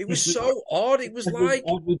 Tim. It was so odd. It was like,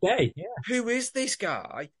 every day. Yeah. Who is this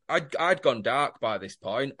guy? I'd gone dark by this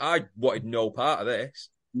point. I wanted no part of this.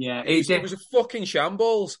 Yeah, it was a fucking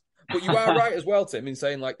shambles. But you are right as well, Tim, in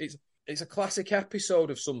saying like it's a classic episode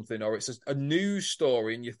of something, or it's a news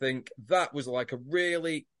story, and you think that was like a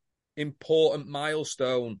really important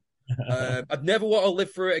milestone. I'd never want to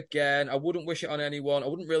live through it again. I wouldn't wish it on anyone. I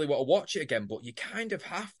wouldn't really want to watch it again, but you kind of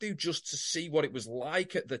have to, just to see what it was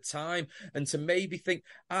like at the time, and to maybe think,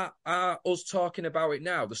 are us talking about it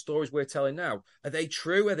now, the stories we're telling now, are they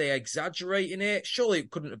true? Are they exaggerating it? Surely it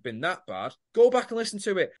couldn't have been that bad. Go back and listen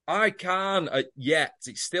to it. I can, yet.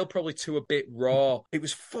 It's still probably a bit raw. It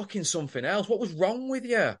was fucking something else. What was wrong with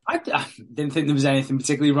you? I didn't think there was anything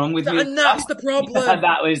particularly wrong with you. And that's the problem.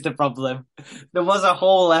 That was the problem. There was a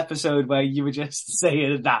whole episode where you were just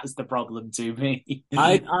saying that's the problem to me.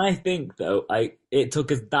 I think, though, it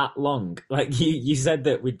took us that long. Like, you said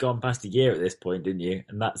that we'd gone past a year at this point, didn't you?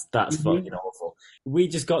 And that's fucking awful. We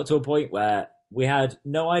just got to a point where we had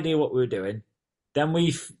no idea what we were doing. Then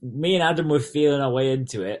me and Adam were feeling our way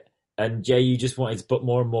into it, and Jay, you just wanted to put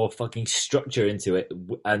more and more fucking structure into it.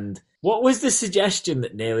 And what was the suggestion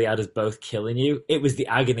that nearly had us both killing you? It was the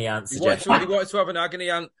agony aunt suggestion. He wanted to have an agony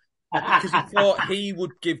aunt because he thought he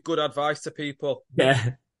would give good advice to people.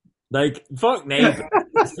 Yeah. Like, fuck Neighbours.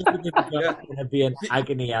 It's going to be an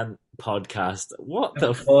agony aunt podcast. What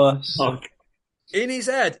the fuck? In his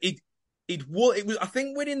head, it was. I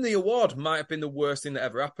think winning the award might have been the worst thing that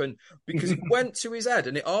ever happened, because it went to his head,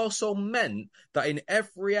 and it also meant that in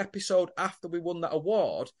every episode after we won that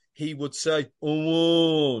award, he would say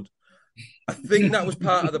award. I think that was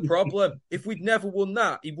part of the problem. If we'd never won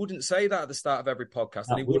that, he wouldn't say that at the start of every podcast,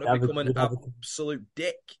 and he wouldn't have become an absolute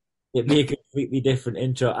dick. It'd be a completely different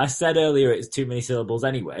intro. I said earlier it's too many syllables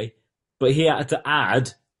anyway, but he had to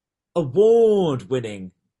add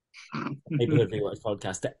award-winning Neighborhood Rewatch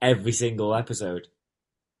podcast to every single episode.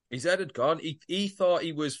 His head had gone. He thought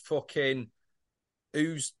he was fucking...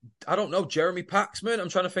 I don't know, Jeremy Paxman. I'm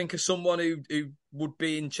trying to think of someone who would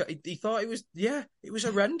be in... He thought it was... Yeah, it was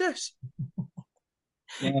horrendous.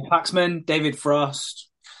 Yeah, Paxman, David Frost...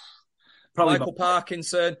 Probably Michael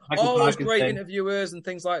Parkinson, all those great interviewers and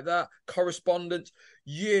things like that, correspondents.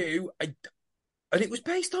 And it was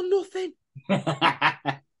based on nothing.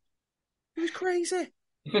 It was crazy.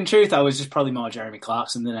 In truth, I was just probably more Jeremy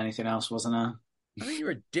Clarkson than anything else, wasn't I? I mean,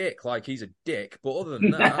 you're a dick, like he's a dick, but other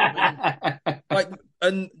than that,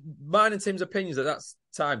 and mine and Tim's opinions at that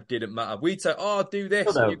time didn't matter. We'd say, "Oh, do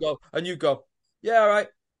this," and you go, "Yeah, all right."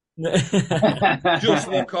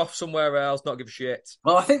 Just walk off somewhere else, not give a shit.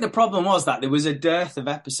 Well, I think the problem was that there was a dearth of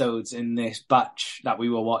episodes in this batch that we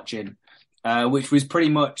were watching, which was pretty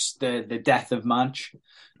much the death of Madge.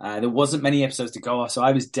 There wasn't many episodes to go, so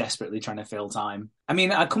I was desperately trying to fill time. I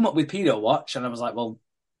mean, I come up with Pedo Watch, and I was like, well,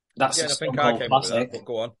 that's I think I came classic. Up with that, but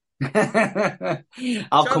go on.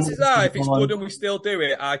 Chances are, if it's good and we still do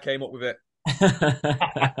it, I came up with it.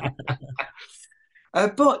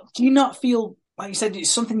 But do you not feel... Like you said, it's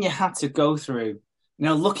something you had to go through. You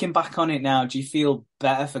know, looking back on it now, do you feel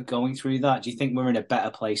better for going through that? Do you think we're in a better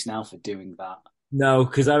place now for doing that? No,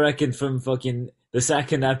 because I reckon from fucking the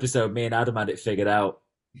second episode, me and Adam had it figured out.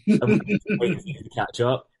 I'm waiting to catch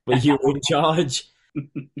up, but you were in charge.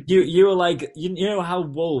 You were like, you know how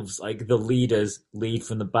wolves, like the leaders, lead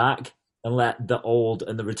from the back and let the old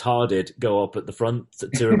and the retarded go up at the front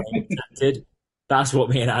to remain protected? That's what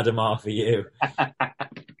me and Adam are for you.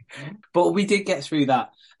 But we did get through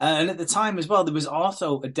that. And at the time as well, there was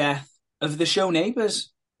also a death of the show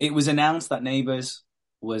Neighbours. It was announced that Neighbours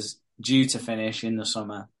was due to finish in the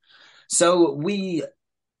summer. So we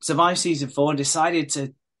survived season 4 and decided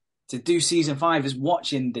to do season 5 as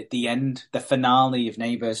watching the end, the finale of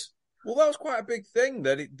Neighbours. Well, that was quite a big thing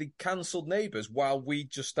that they cancelled Neighbours while we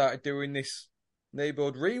just started doing this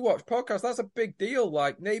Neighbourhood Rewatch podcast. That's a big deal.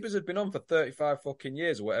 Like, Neighbours had been on for 35 fucking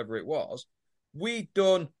years or whatever it was. We'd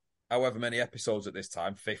done however many episodes at this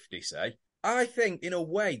time, 50, say. I think, in a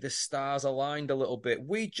way, the stars aligned a little bit.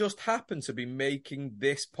 We just happened to be making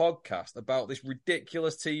this podcast about this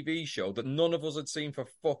ridiculous TV show that none of us had seen for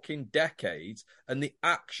fucking decades, and they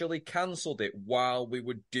actually cancelled it while we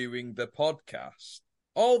were doing the podcast.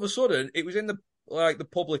 All of a sudden, it was in the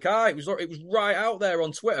public eye. It was right out there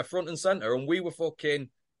on Twitter, front and centre, and we were fucking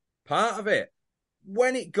part of it.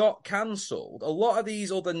 when it got cancelled, a lot of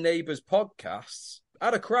these other Neighbours podcasts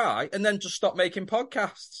had a cry and then just stopped making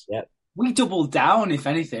podcasts. Yep. We doubled down, if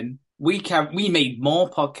anything. We made more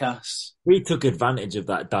podcasts. We took advantage of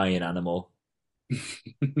that dying animal.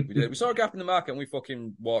 We did. We saw a gap in the market and we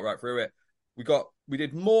fucking walked right through it. We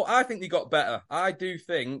did more. I think we got better. I do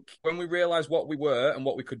think when we realised what we were and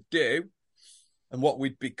what we could do and what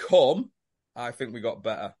we'd become, I think we got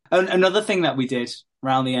better. And another thing that we did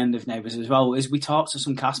around the end of Neighbours as well is we talked to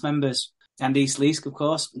some cast members. Candice Leask, of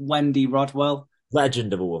course, Wendy Rodwell.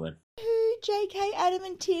 Legend of a woman. JK, Adam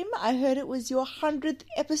and Tim, I heard it was your 100th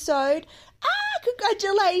episode.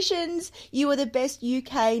 Congratulations! You were the best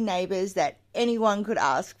UK neighbours that anyone could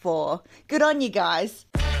ask for. Good on you guys.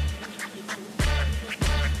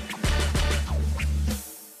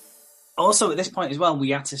 Also, at this point as well, we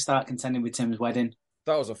had to start contending with Tim's wedding.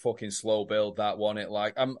 That was a fucking slow build, that one.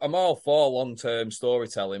 I'm all for long-term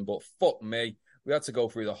storytelling, but fuck me. We had to go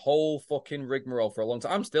through the whole fucking rigmarole for a long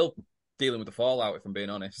time. I'm still dealing with the fallout, if I'm being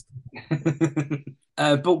honest.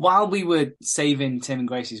 But while we were saving Tim and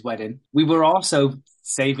Gracie's wedding, we were also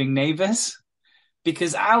saving Neighbours.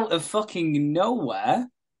 Because out of fucking nowhere...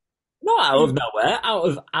 Not out of nowhere, out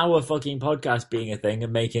of our fucking podcast being a thing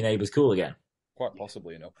and making Neighbours cool again. Quite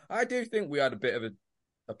possibly, I do think we had a bit of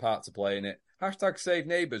a part to play in it. Hashtag Save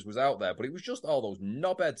Neighbours was out there, but it was just all those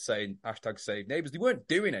knobheads saying hashtag Save Neighbours. They weren't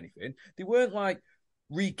doing anything. They weren't like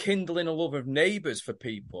rekindling a love of Neighbours for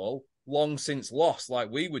people long since lost like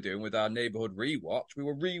we were doing with our neighbourhood rewatch. We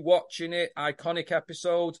were rewatching it, iconic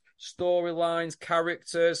episodes, storylines,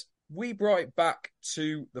 characters. We brought it back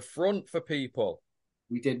to the front for people.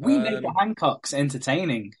 We did. We made the Hancocks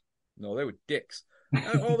entertaining. No, they were dicks.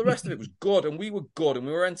 And all the rest of it was good, and we were good, and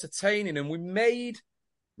we were entertaining, and we made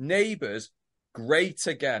Neighbours great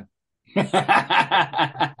again.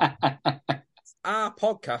 Our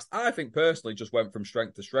podcast, I think personally, just went from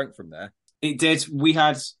strength to strength from there. It did. We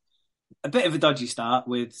had a bit of a dodgy start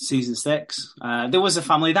with season 6. There was a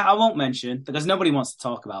family that I won't mention because nobody wants to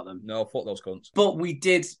talk about them. No, fuck those cunts. But we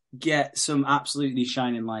did get some absolutely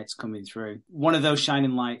shining lights coming through. One of those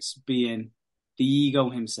shining lights being the Ego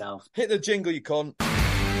himself. Hit the jingle, you cunt.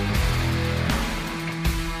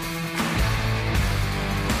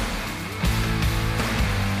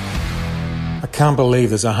 I can't believe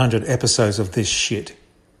there's 100 episodes of this shit.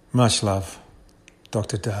 Much love,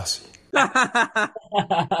 Dr. Darcy.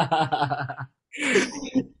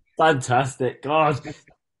 Fantastic. God.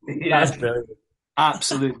 That's brilliant.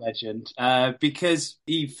 Absolute legend. Because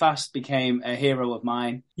he fast became a hero of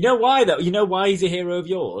mine. You know why, though? You know why he's a hero of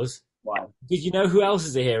yours? Why? Did you know who else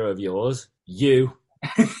is a hero of yours? You.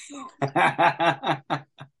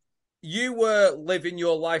 You were living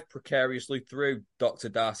your life precariously through Dr.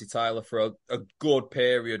 Darcy Tyler for a good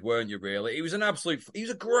period, weren't you, really? He was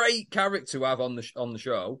a great character to have on the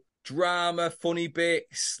show. Drama, funny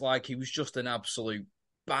bits, like he was just an absolute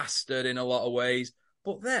bastard in a lot of ways.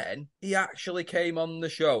 But then he actually came on the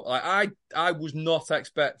show. Like I was not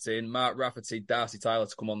expecting Mark Rafferty, Darcy Tyler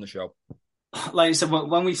to come on the show. Like I said,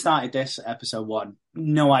 when we started this episode 1,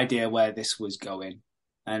 no idea where this was going.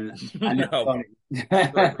 And No.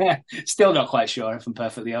 Still not quite sure, if I'm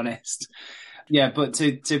perfectly honest. Yeah, but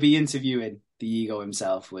to be interviewing the Ego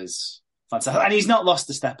himself was fantastic. And he's not lost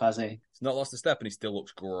a step, has he? He's not lost a step and he still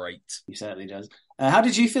looks great. He certainly does. How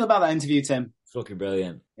did you feel about that interview, Tim? Fucking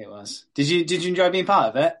brilliant. It was. Did you enjoy being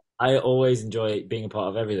part of it? I always enjoy being a part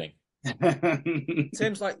of everything.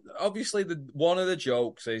 Tim's like, obviously one of the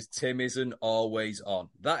jokes is Tim isn't always on.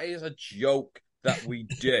 That is a joke that we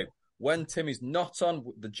do. When Tim is not on,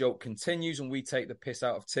 the joke continues and we take the piss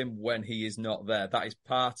out of Tim when he is not there. That is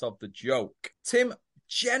part of the joke. Tim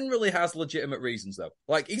generally has legitimate reasons, though.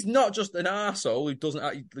 Like, he's not just an arsehole who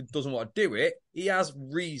doesn't want to do it. He has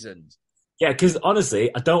reasons. Yeah, because honestly,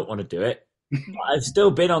 I don't want to do it. I've still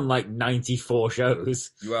been on like 94 shows.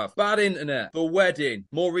 You have. Bad internet, the wedding,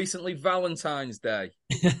 more recently Valentine's Day.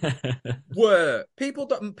 Work. People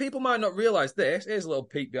might not realise this. Here's a little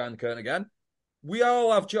peek behind the curtain again. We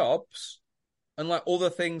all have jobs and like other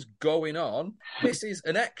things going on. This is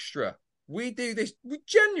an extra. We do this. We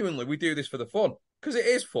do this for the fun because it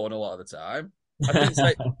is fun a lot of the time. I didn't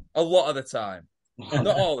say a lot of the time. Not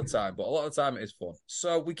all the time, but a lot of the time it is fun.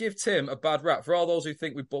 So we give Tim a bad rap. For all those who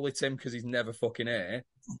think we bully Tim because he's never fucking here,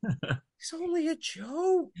 it's only a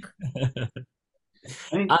joke.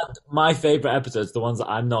 And my favourite episodes, the ones that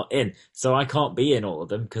I'm not in, so I can't be in all of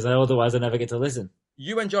them because otherwise I never get to listen.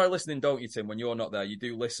 You enjoy listening, don't you, Tim? When you're not there, you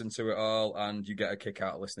do listen to it all, and you get a kick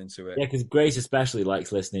out of listening to it. Yeah, because Grace especially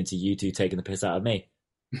likes listening to you two taking the piss out of me.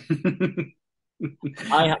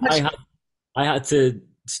 I had to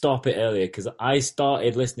stop it earlier because I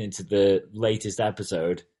started listening to the latest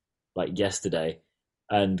episode like yesterday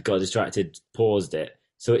and got distracted, paused it.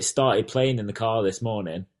 So it started playing in the car this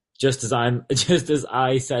morning, just as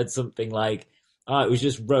I said something like, "Oh, it was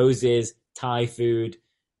just Rose's Thai food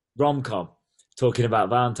rom-com talking about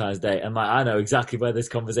Valentine's Day," and like I know exactly where this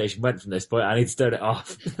conversation went from this point. I need to turn it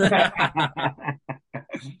off.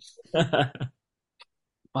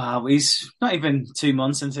 Wow, he's not even 2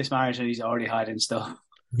 months into this marriage and he's already hiding stuff.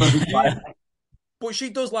 But she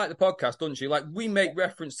does like the podcast, doesn't she? Like, we make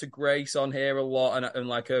reference to Grace on here a lot and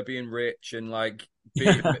like her being rich and like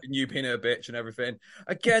you being her bitch and everything.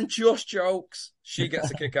 Again, just jokes. She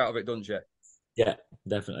gets a kick out of it, doesn't she? Yeah,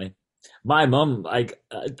 definitely. My mum, like,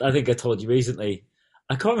 I think I told you recently,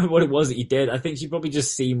 I can't remember what it was that you did. I think she probably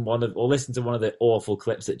just seen or listened to one of the awful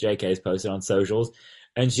clips that JK has posted on socials.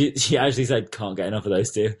 And she actually said, "Can't get enough of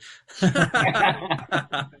those two."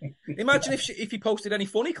 Imagine if he posted any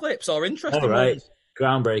funny clips or interesting ones.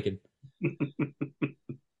 Groundbreaking.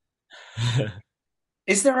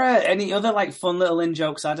 Is there any other like fun little in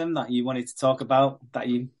jokes, Adam, that you wanted to talk about?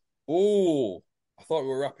 Oh, I thought we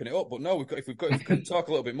were wrapping it up, but no. If we could talk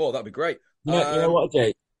a little bit more, that'd be great. You know what,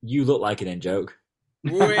 Jay? You look like an in joke.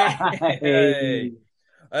 Hey.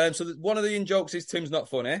 So one of the in jokes is Tim's not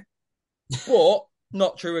funny, but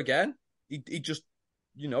not true again. He just,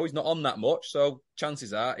 he's not on that much. So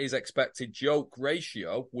chances are his expected joke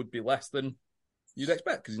ratio would be less than you'd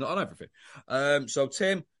expect because he's not on everything. So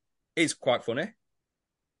Tim is quite funny.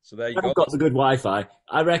 So there you go. I've got the good Wi-Fi.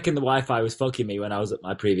 I reckon the Wi-Fi was fucking me when I was at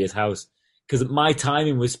my previous house because my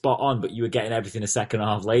timing was spot on, but you were getting everything a second and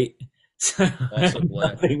a half late. So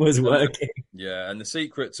nothing was working. Yeah, and the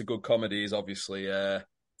secret to good comedy is obviously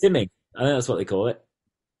timming. I think that's what they call it.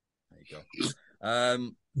 There you go.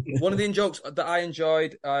 One of the in-jokes that I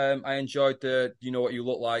enjoyed the "You Know What You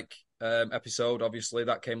Look Like" episode. Obviously,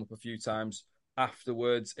 that came up a few times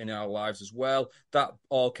afterwards in our lives as well. That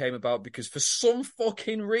all came about because for some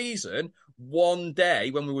fucking reason, one day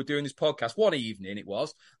when we were doing this podcast, one evening it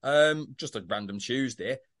was, just a random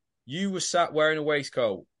Tuesday, you were sat wearing a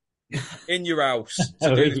waistcoat in your house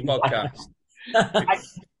to do this podcast.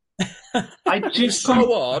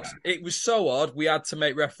 It was so odd. We had to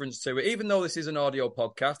make reference to it, even though this is an audio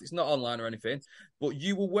podcast. It's not online or anything. But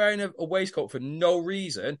you were wearing a waistcoat for no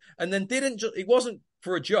reason, and then it wasn't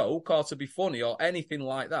for a joke or to be funny or anything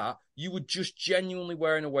like that. You were just genuinely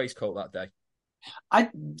wearing a waistcoat that day. I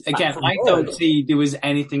don't see there was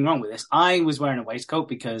anything wrong with this. I was wearing a waistcoat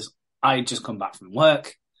because I had just come back from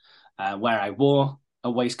work, where I wore a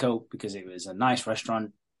waistcoat because it was a nice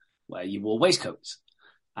restaurant where you wore waistcoats.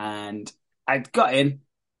 And I'd got in,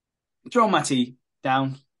 thrown my tea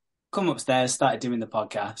down, come upstairs, started doing the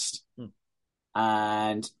podcast.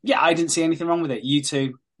 And yeah, I didn't see anything wrong with it. You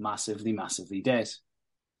two massively, massively did.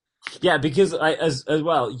 Yeah, because as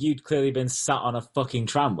well, you'd clearly been sat on a fucking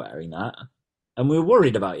tram wearing that. And we were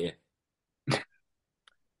worried about you.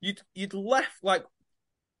 You'd left, like,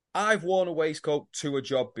 I've worn a waistcoat to a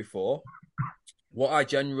job before. What I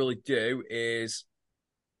generally do is,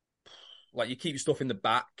 like, you keep your stuff in the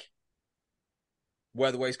back,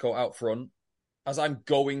 wear the waistcoat out front. As I'm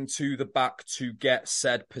going to the back to get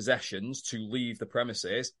said possessions to leave the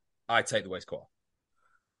premises, I take the waistcoat off.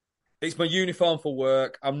 It's my uniform for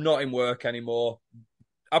work. I'm not in work anymore.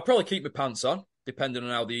 I'll probably keep my pants on, depending on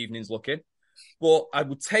how the evening's looking. But I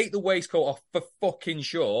would take the waistcoat off for fucking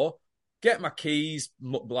sure, get my keys,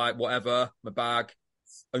 like whatever, my bag,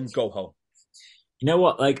 and go home. You know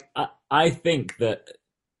what? Like, I think that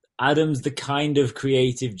Adam's the kind of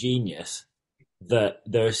creative genius that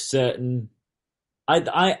there are certain...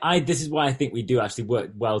 this is why I think we do actually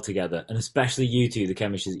work well together, and especially you two, the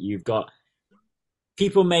chemistry that you've got.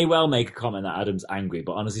 People may well make a comment that Adam's angry,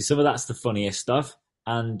 but honestly, some of that's the funniest stuff,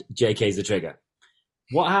 and JK's the trigger.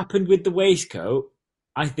 What happened with the waistcoat,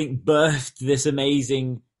 I think, birthed this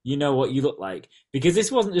amazing, you know what you look like. Because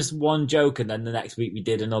this wasn't just one joke and then the next week we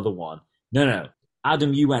did another one. No.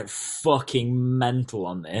 Adam, you went fucking mental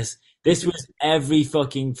on this. This was every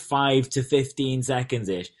fucking 5 to 15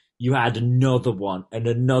 seconds-ish. You had another one and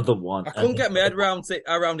another one. I couldn't get my head around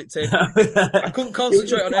it, Tim. I couldn't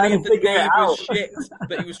concentrate on any of the neighbours shit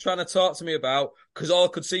that he was trying to talk to me about because all I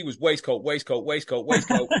could see was waistcoat.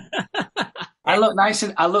 I look nice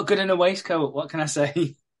and I look good in a waistcoat. What can I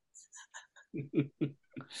say?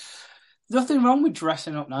 Nothing wrong with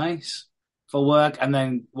dressing up nice for work and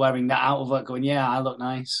then wearing that out of work going, yeah, I look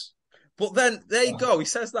nice. But then, there you go. He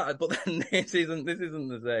says that, but then this isn't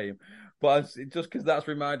the same. But just because that's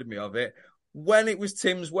reminded me of it. When it was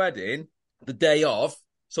Tim's wedding, the day of,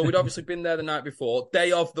 so we'd obviously been there the night before,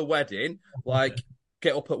 day of the wedding, like,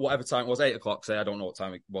 get up at whatever time it was, 8 o'clock, say, I don't know what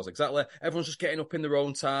time it was exactly. Everyone's just getting up in their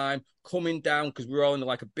own time, coming down, because we were all in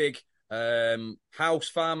like a big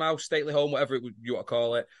farmhouse, stately home, whatever you want to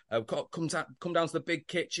call it. Come down to the big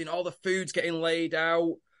kitchen, all the food's getting laid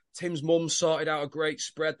out. Tim's mum sorted out a great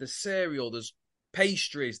spread. There's cereal, there's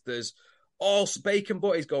pastries, there's all bacon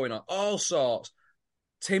butties going on, all sorts.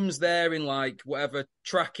 Tim's there in like whatever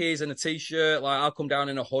trackies and a t-shirt. Like I'll come down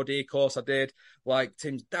in a hoodie, of course I did. Like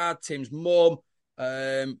Tim's dad, Tim's mum,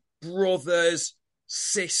 brothers,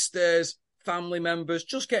 sisters, family members,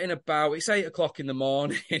 just getting about. It's 8 o'clock in the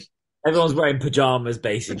morning. Everyone's wearing pajamas,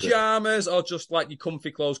 basically. Pajamas or just like your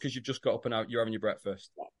comfy clothes because you've just got up and out, you're having your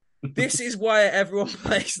breakfast. This is why everyone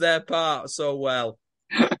plays their part so well,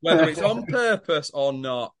 whether it's on purpose or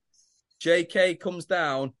not. JK comes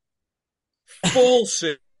down, full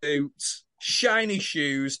suit, shiny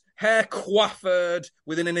shoes, hair coiffured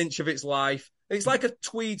within an inch of its life. It's like a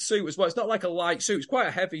tweed suit as well. It's not like a light suit. It's quite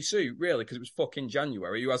a heavy suit, really, because it was fucking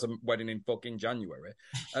January. Who has a wedding in fucking January?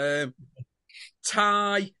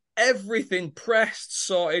 Tie, everything pressed,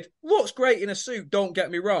 sorted. Looks great in a suit, don't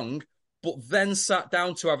get me wrong, but then sat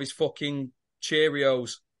down to have his fucking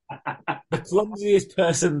Cheerios. The clumsiest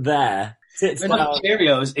person there. Not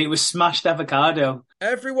Cheerios, it was smashed avocado.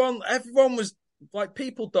 Everyone was like,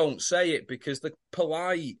 people don't say it because they're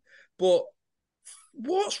polite, but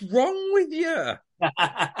what's wrong with you?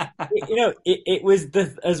 It was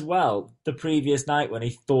as well the previous night when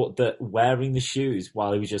he thought that wearing the shoes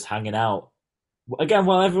while he was just hanging out, again,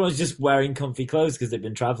 while everyone's just wearing comfy clothes because they've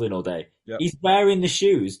been traveling all day, he's wearing the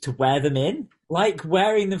shoes to wear them in. Like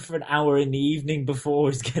wearing them for an hour in the evening before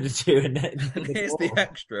he's going to do it. Here's the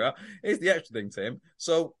extra thing, Tim.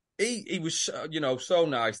 So he was, so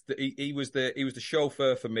nice that he was the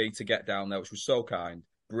chauffeur for me to get down there, which was so kind,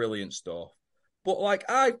 brilliant stuff. But like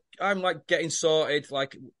I'm like getting sorted,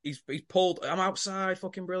 like he's pulled. I'm outside,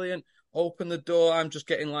 fucking brilliant. Open the door. I'm just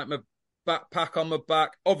getting like my backpack on my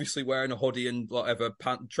back, obviously wearing a hoodie and whatever,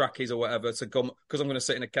 trackies or whatever to come, because I'm going to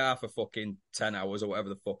sit in a car for fucking 10 hours or whatever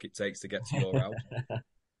the fuck it takes to get to your house.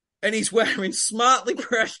 And he's wearing smartly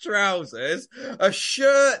pressed trousers, a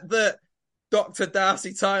shirt that Dr.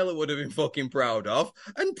 Darcy Tyler would have been fucking proud of,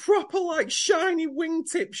 and proper like shiny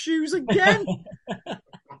wingtip shoes again. And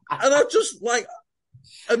I just like,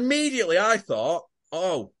 immediately I thought,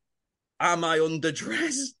 oh, am I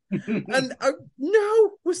underdressed? And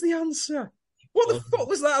no was the answer. What the fuck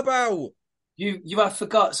was that about? You have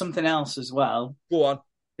forgot something else as well. Go on.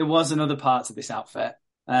 There was another part to this outfit.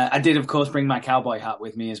 I did, of course, bring my cowboy hat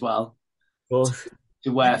with me as well. Of course.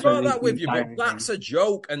 To wear. I brought that with you, but that's a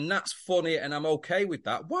joke and that's funny and I'm okay with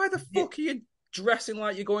that. Why the fuck are you dressing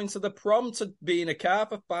like you're going to the prom to be in a car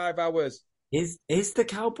for 5 hours? Is the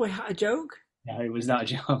cowboy hat a joke? No, it was not a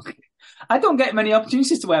joke. I don't get many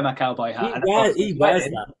opportunities to wear my cowboy hat. He wears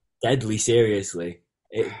that deadly seriously.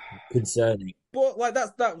 It's concerning. But like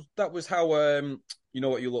that was how you know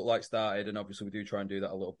what you look like started, and obviously we do try and do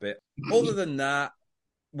that a little bit. Other than that,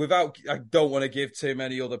 I don't want to give too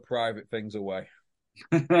many other private things away.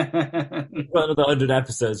 We've got another 100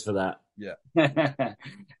 episodes for that. Yeah.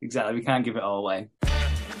 Exactly. We can't give it all away.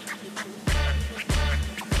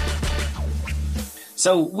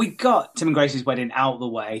 So we got Tim and Grace's wedding out of the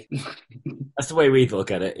way. That's the way we look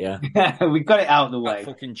at it, yeah. We got it out of the way. That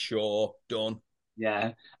fucking chore, done.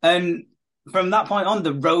 Yeah. And from that point on,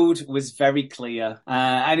 the road was very clear.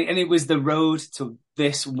 And it was the road to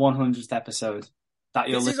this 100th episode that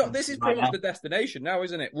you're listening to. This is pretty much the destination now,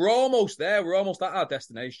 isn't it? We're almost there. We're almost at our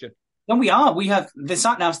destination. And we are. We have the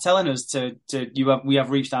sat nav's telling us we have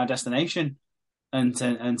reached our destination and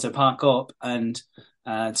to park up and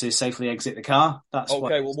to safely exit the car. That's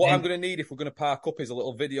okay. What I'm going to need if we're going to park up is a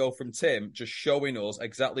little video from Tim just showing us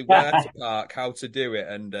exactly where to park, how to do it,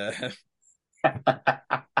 and that's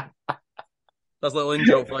a little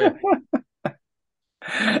in-joke for you.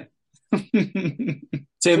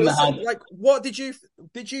 Tim, what did you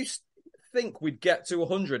think we'd get to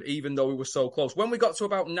 100, even though we were so close? When we got to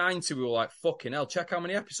about 90, we were like, fucking hell, check how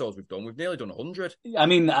many episodes we've done. We've nearly done 100. I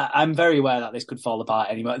mean, I'm very aware that this could fall apart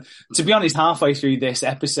anyway. To be honest, halfway through this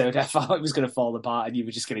episode, I thought it was going to fall apart and you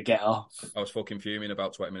were just going to get off. I was fucking fuming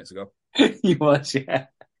about 20 minutes ago. You was, yeah.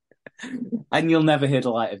 And you'll never hear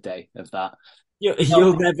the light of day of that.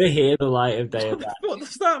 You'll never hear the light of day of that. What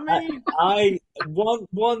does that mean?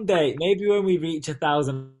 One day, maybe when we reach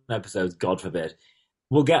 1,000 episodes, God forbid,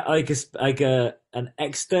 we'll get an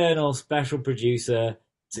external special producer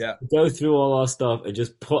to go through all our stuff and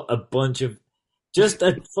just put a bunch of just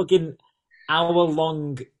a fucking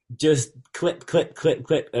hour-long just clip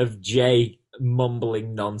of Jay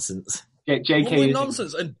mumbling nonsense. Yeah, JK mumbling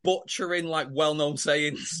nonsense and butchering like well-known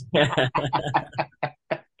sayings.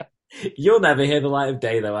 You'll never hear the light of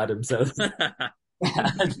day, though, Adam. So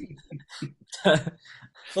the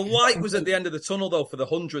light was at the end of the tunnel, though, for the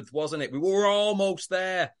 100th, wasn't it? We were almost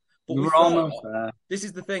there. But we were almost there. This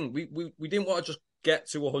is the thing. We didn't want to just get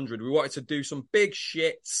to 100. We wanted to do some big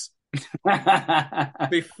shits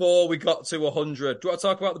before we got to 100. Do you want to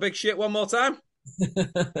talk about the big shit one more time?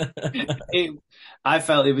 I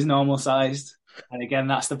felt it was normal sized. And again,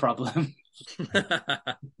 that's the problem.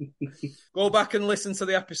 Go back and listen to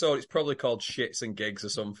the episode. It's probably called Shits and Gigs or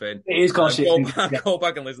something. It is called Shits and Gigs. Go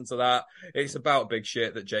back and listen to that. It's about big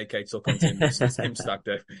shit that JK took on Tim Stag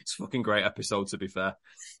Do. It's a fucking great episode, to be fair.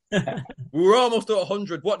 We were almost at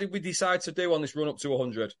 100. What did we decide to do on this run up to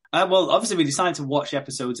 100? Well, obviously we decided to watch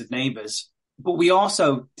episodes of Neighbours, but we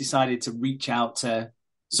also decided to reach out to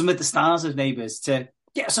some of the stars of Neighbours to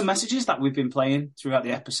get some messages that we've been playing throughout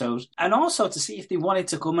the episode, and also to see if they wanted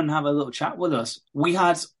to come and have a little chat with us. We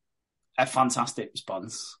had a fantastic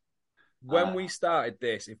response. When we started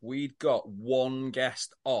this, if we'd got one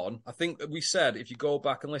guest on, I think that we said, if you go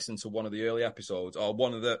back and listen to one of the early episodes or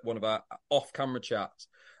one of our off-camera chats,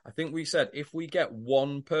 I think we said if we get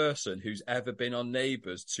one person who's ever been on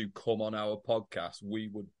Neighbours to come on our podcast, we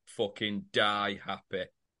would fucking die happy.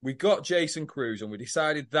 We got Jason Cruz and we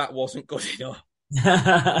decided that wasn't good enough. We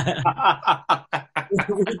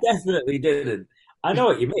definitely didn't. I know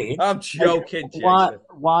what you mean. I'm joking, Jason.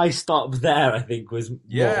 Why stop there? I think was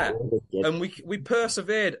and we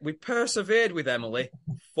persevered. We persevered with Emily.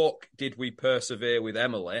 Fuck, did we persevere with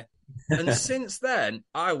Emily? And since then,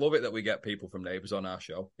 I love it that we get people from Neighbours on our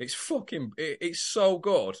show. It's it's so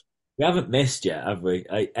good. We haven't missed yet, have we?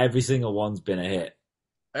 Every single one's been a hit.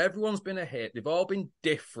 Everyone's been a hit. They've all been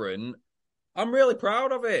different. I'm really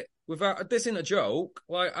proud of it. Without this isn't a joke.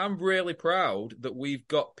 Like, I'm really proud that we've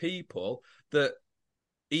got people that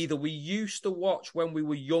either we used to watch when we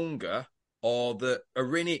were younger, or that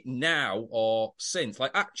are in it now or since,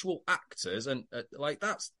 like actual actors, and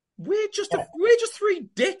we're just three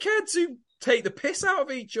dickheads who take the piss out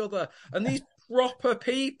of each other, and these proper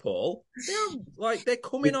people, they're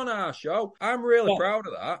coming on our show. I'm really proud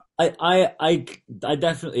of that. I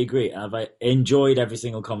definitely agree. I've enjoyed every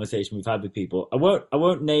single conversation we've had with people. I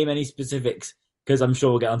won't name any specifics because I'm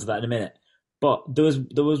sure we'll get onto that in a minute. But there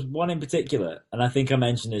was one in particular, and I think I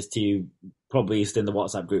mentioned this to you probably just in the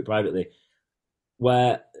WhatsApp group privately,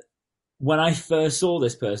 where when I first saw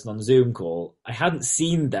this person on the Zoom call, I hadn't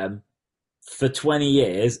seen them for 20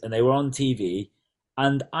 years and they were on TV.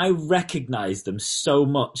 And I recognized them so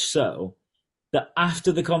much so that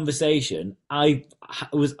after the conversation, I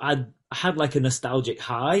had like a nostalgic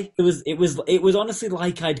high. It was honestly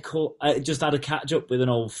like I just had a catch up with an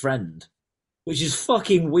old friend, which is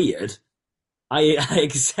fucking weird. I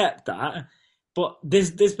accept that, but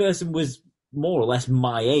this person was more or less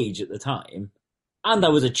my age at the time, and I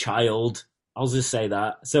was a child. I'll just say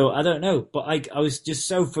that. So I don't know, but I was just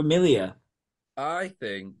so familiar. I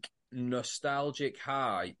think nostalgic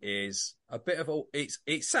high is a bit of a.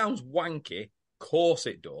 It sounds wanky. Of course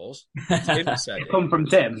it does. Tim said it. Come from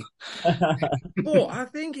Tim. But I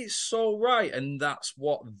think it's so right, and that's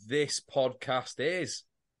what this podcast is.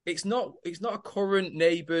 It's not a current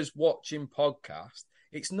Neighbours watching podcast.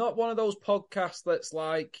 It's not one of those podcasts that's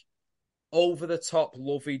like over the top,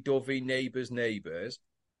 lovey dovey neighbours.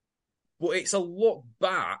 But it's a look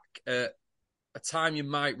back at a time you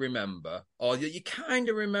might remember, or you kind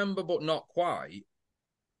of remember but not quite.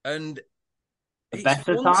 And it's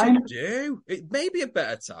better time to do. It may be a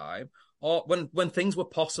better time, or when things were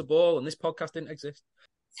possible and this podcast didn't exist.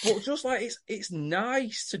 But just like it's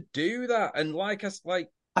nice to do that, and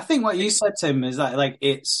I think what you said, Tim, is that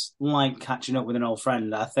it's like catching up with an old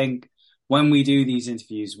friend. I think when we do these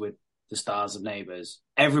interviews with the stars of Neighbours,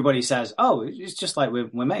 everybody says, "Oh, it's just like we're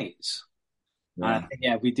mates." Yeah. And I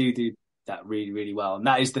think we do that really, really well. And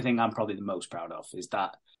that is the thing I'm probably the most proud of, is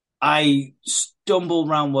that I stumble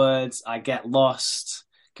around words, I get lost,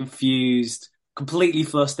 confused, completely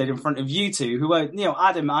flustered in front of you two, who are,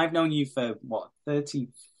 Adam, I've known you for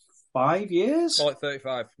 35 years? Call it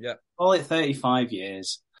 35, yeah. Call it 35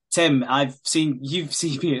 years. Tim, you've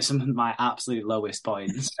seen me at some of my absolute lowest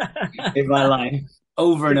points in my life,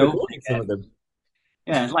 over and over again.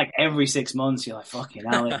 Yeah, it's like every 6 months, you're like, fucking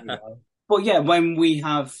hell. But yeah, when we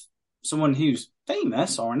have someone who's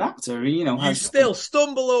famous or an actor, you still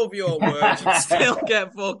stumble over your words and still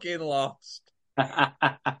get fucking lost.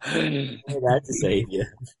 Hey, that's a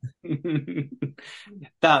savior.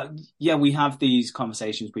 We have these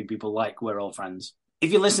conversations with people like we're all friends.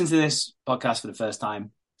 If you listen to this podcast for the first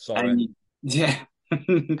time, sorry. If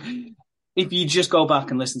you just go back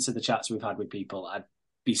and listen to the chats we've had with people, I'd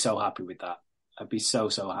be so happy with that. I'd be so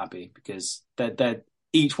happy, because they're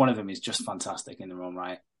each one of them is just fantastic in their own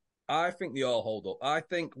right. I think they all hold up. I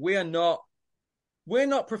think we're not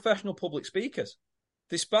professional public speakers,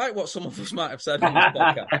 despite what some of us might have said on this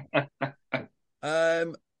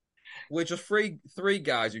podcast. We're just three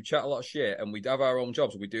guys who chat a lot of shit, and we have our own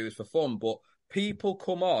jobs. We do this for fun, but people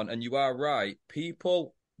come on, and you are right.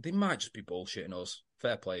 People, they might just be bullshitting us.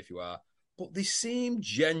 Fair play if you are, but they seem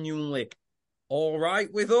genuinely all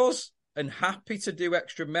right with us and happy to do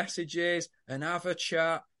extra messages and have a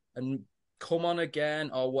chat and come on again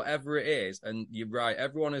or whatever it is. And you're right.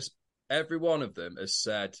 Every one of them has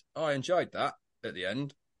said, "Oh, I enjoyed that" at the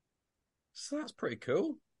end. So that's pretty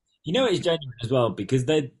cool. You know, it's genuine as well because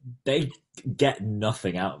they get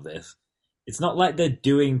nothing out of this. It's not like they're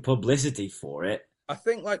doing publicity for it. I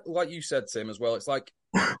think, like you said, Tim, as well. It's like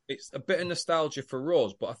it's a bit of nostalgia for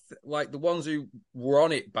us, but like the ones who were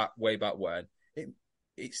on it way back when,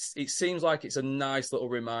 it seems like it's a nice little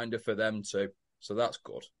reminder for them too. So that's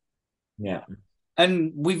good. Yeah,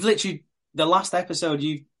 and we've literally the last episode,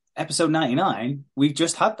 episode 99, we've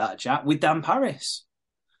just had that chat with Dan Paris,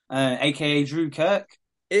 aka Drew Kirk.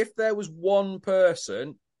 If there was one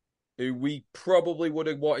person who we probably would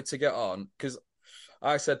have wanted to get on, because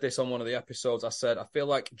I said this on one of the episodes, I said I feel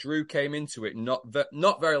like Drew came into it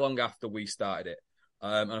not very long after we started it,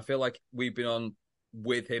 and I feel like we've been on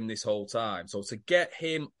with him this whole time. So to get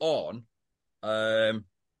him on, I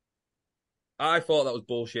thought that was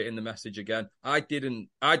bullshit in the message again.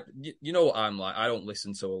 You know what I'm like. I don't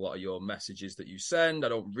listen to a lot of your messages that you send. I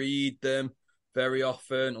don't read them very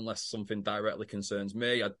often unless something directly concerns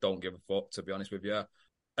me. I don't give a fuck, to be honest with you.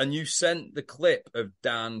 And you sent the clip of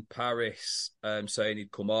Dan Paris saying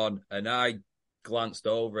he'd come on, and I glanced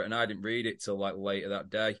over it and I didn't read it till like later that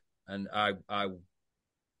day. And I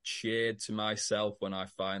cheered to myself when I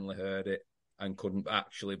finally heard it and couldn't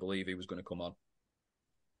actually believe he was going to come on.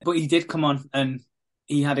 But he did come on, and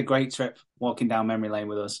he had a great trip walking down memory lane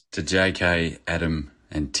with us. To JK, Adam,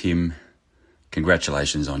 and Tim,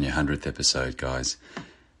 congratulations on your 100th episode, guys.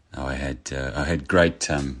 I had great.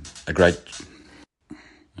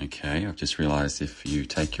 Okay, I've just realised if you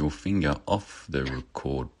take your finger off the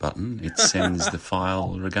record button, it sends the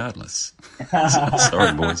file regardless.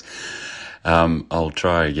 Sorry, boys. I'll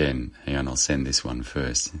try again. Hang on, I'll send this one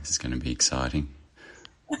first. This is going to be exciting.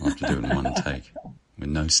 I'll have to do it in one take with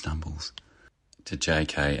no stumbles. To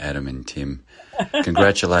JK, Adam, and Tim,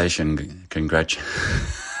 congratulations.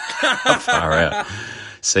 Far out.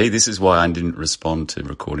 See, this is why I didn't respond to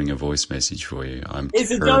recording a voice message for you.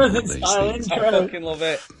 It's a Jonathan style intro. I fucking love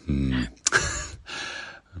it.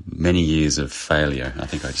 Many years of failure. I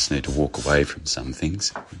think I just need to walk away from some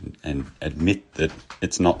things and admit that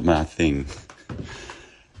it's not my thing.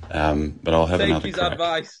 But I'll have another his crack.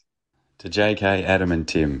 Advice. To JK, Adam, and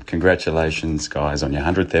Tim, congratulations, guys, on your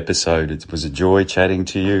 100th episode. It was a joy chatting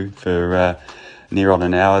to you for near on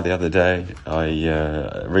an hour the other day.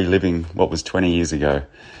 Reliving what was 20 years ago,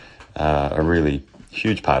 a really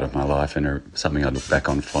huge part of my life and something I look back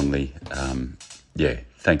on fondly.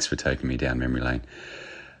 Thanks for taking me down memory lane.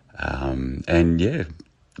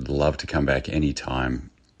 Love to come back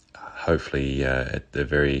anytime. Hopefully at the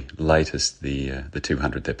very latest, the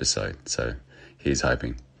 200th episode. So here's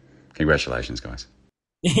hoping. Congratulations, guys.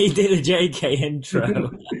 He did a JK intro.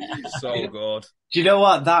 So good. Do you know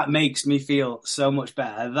what? That makes me feel so much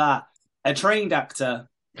better. That a trained actor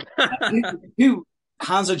who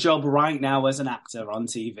has a job right now as an actor on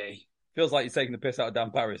TV. Feels like you're taking the piss out of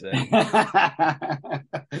Dan Paris here.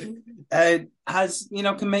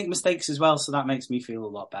 Can make mistakes as well, so that makes me feel a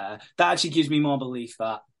lot better. That actually gives me more belief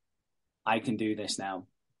that I can do this now,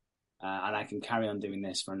 and I can carry on doing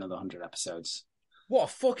this for another 100 episodes. What a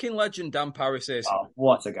fucking legend Dan Paris is. Oh,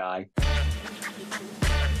 what a guy.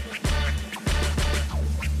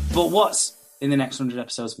 But what's in the next 100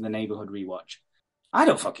 episodes for the Neighbourhood rewatch? I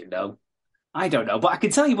don't fucking know. I don't know, but I can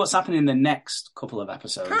tell you what's happening in the next couple of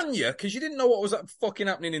episodes. Can you? Because you didn't know what was fucking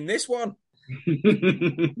happening in this one.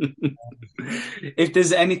 If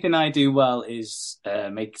there's anything I do well is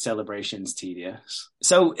make celebrations tedious.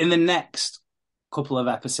 So in the next couple of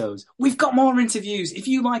episodes, we've got more interviews. If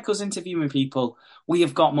you like us interviewing people, we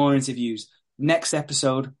have got more interviews. Next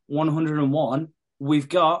episode, 101, we've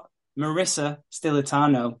got Marissa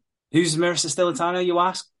Stilitano. Who's Marissa Stilitano, you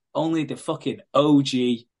ask? Only the fucking OG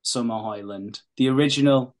Summer Highland. The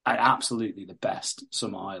original and absolutely the best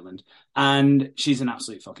Summer Highland. And she's an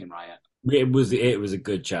absolute fucking riot. It was a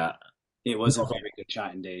good chat. It was a very good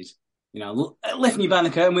chat indeed. You know, lifting you behind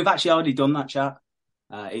the curtain, we've actually already done that chat.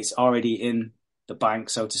 It's already in the bank,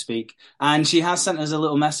 so to speak. And she has sent us a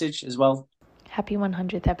little message as well. Happy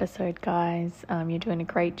 100th episode, guys. You're doing a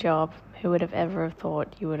great job. Who would have ever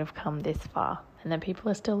thought you would have come this far? and then people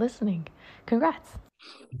are still listening. Congrats.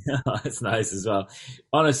 That's nice as well.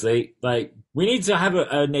 Honestly, like, we need to have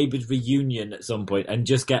a Neighbours reunion at some point and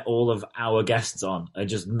just get all of our guests on and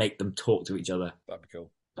just make them talk to each other. That'd be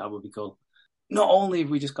cool. That would be cool. Not only have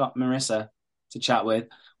we just got Marissa to chat with,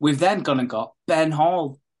 we've then gone and got Ben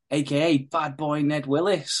Hall, aka Bad Boy Ned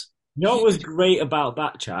Willis. You know what was great about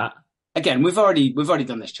that chat? Again, we've already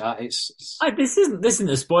done this chat. This isn't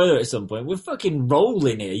a spoiler at some point. We're fucking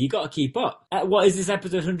rolling here. You got to keep up. What is this,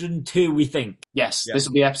 episode 102, we think? Yes, this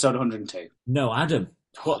will be episode 102. No, Adam,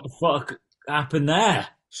 what the fuck happened there?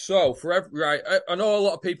 So, I know a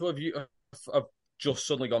lot of people have just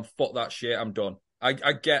suddenly gone, fuck that shit, I'm done. I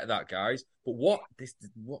get that, guys. But what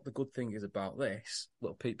the good thing is about this,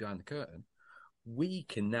 little peek behind the curtain, we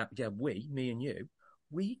can now, me and you,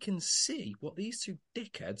 we can see what these two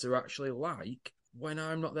dickheads are actually like when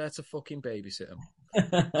I'm not there to fucking babysit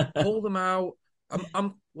them. Pull them out.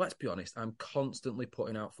 Let's be honest, I'm constantly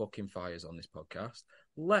putting out fucking fires on this podcast.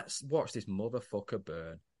 Let's watch this motherfucker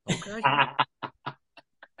burn. Okay?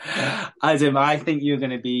 Adam, I think you're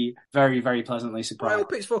going to be very, very pleasantly surprised. I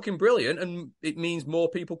hope it's fucking brilliant and it means more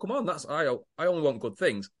people come on. I only want good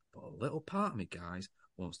things. But a little part of me, guys,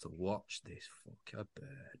 wants to watch this fucker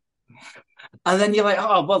burn. And then you're like,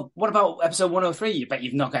 oh, well, what about episode 103? You bet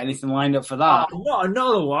you've not got anything lined up for that. Oh, not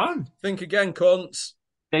another one. Think again, cunts.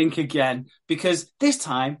 Think again. Because this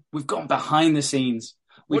time, we've gone behind the scenes.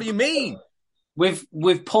 What do you mean? We've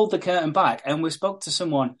pulled the curtain back and we spoke to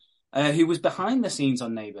someone who was behind the scenes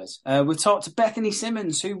on Neighbours. We talked to Bethany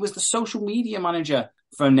Simmons, who was the social media manager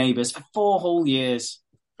from Neighbours for 4 whole years.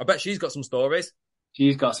 I bet she's got some stories.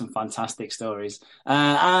 She's got some fantastic stories.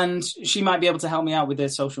 And she might be able to help me out with their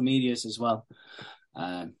social medias as well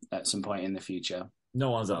at some point in the future.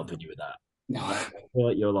 No one's helping you with that. No. I feel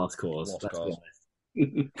like you're a lost cause. Lost cause.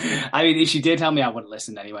 I mean, if she did help me, I wouldn't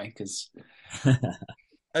listen anyway. Because.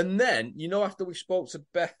 And then, after we spoke to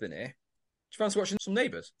Bethany, do you fancy watching some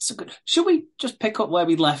Neighbours? So good. Should we just pick up where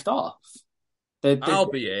we left off? I'll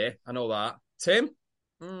be here. I know that. Tim?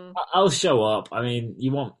 I'll show up. I mean,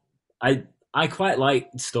 I quite like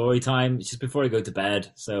story time just before I go to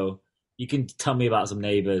bed, so you can tell me about some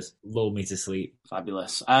Neighbours, lull me to sleep.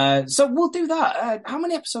 Fabulous. So we'll do that. How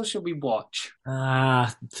many episodes should we watch?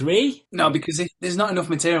 3? No, because if there's not enough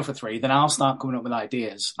material for 3, then I'll start coming up with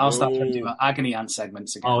ideas. I'll start trying to do agony aunt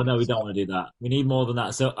segments again. Oh, no, we don't want to do that. We need more than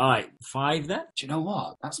that. So, all right, 5 then? Do you know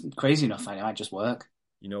what? That's crazy enough. It might just work.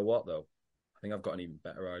 You know what, though? I think I've got an even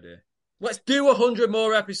better idea. Let's do 100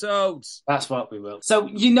 more episodes. That's what we will. So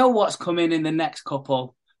you know what's coming in the next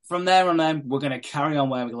couple. From there on in, we're going to carry on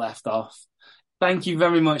where we left off. Thank you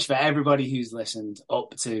very much for everybody who's listened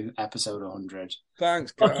up to episode 100.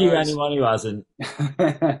 Thanks, guys. Fuck you, anyone who hasn't.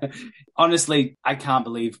 Honestly, I can't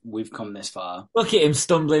believe we've come this far. Look at him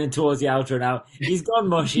stumbling towards the outro now. He's gone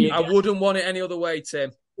mushy again. I wouldn't want it any other way,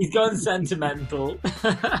 Tim. He's gone sentimental.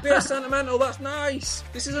 Yeah, sentimental, that's nice.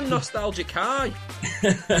 This is a nostalgic high.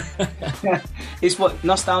 It's what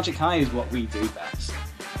nostalgic high is what we do best.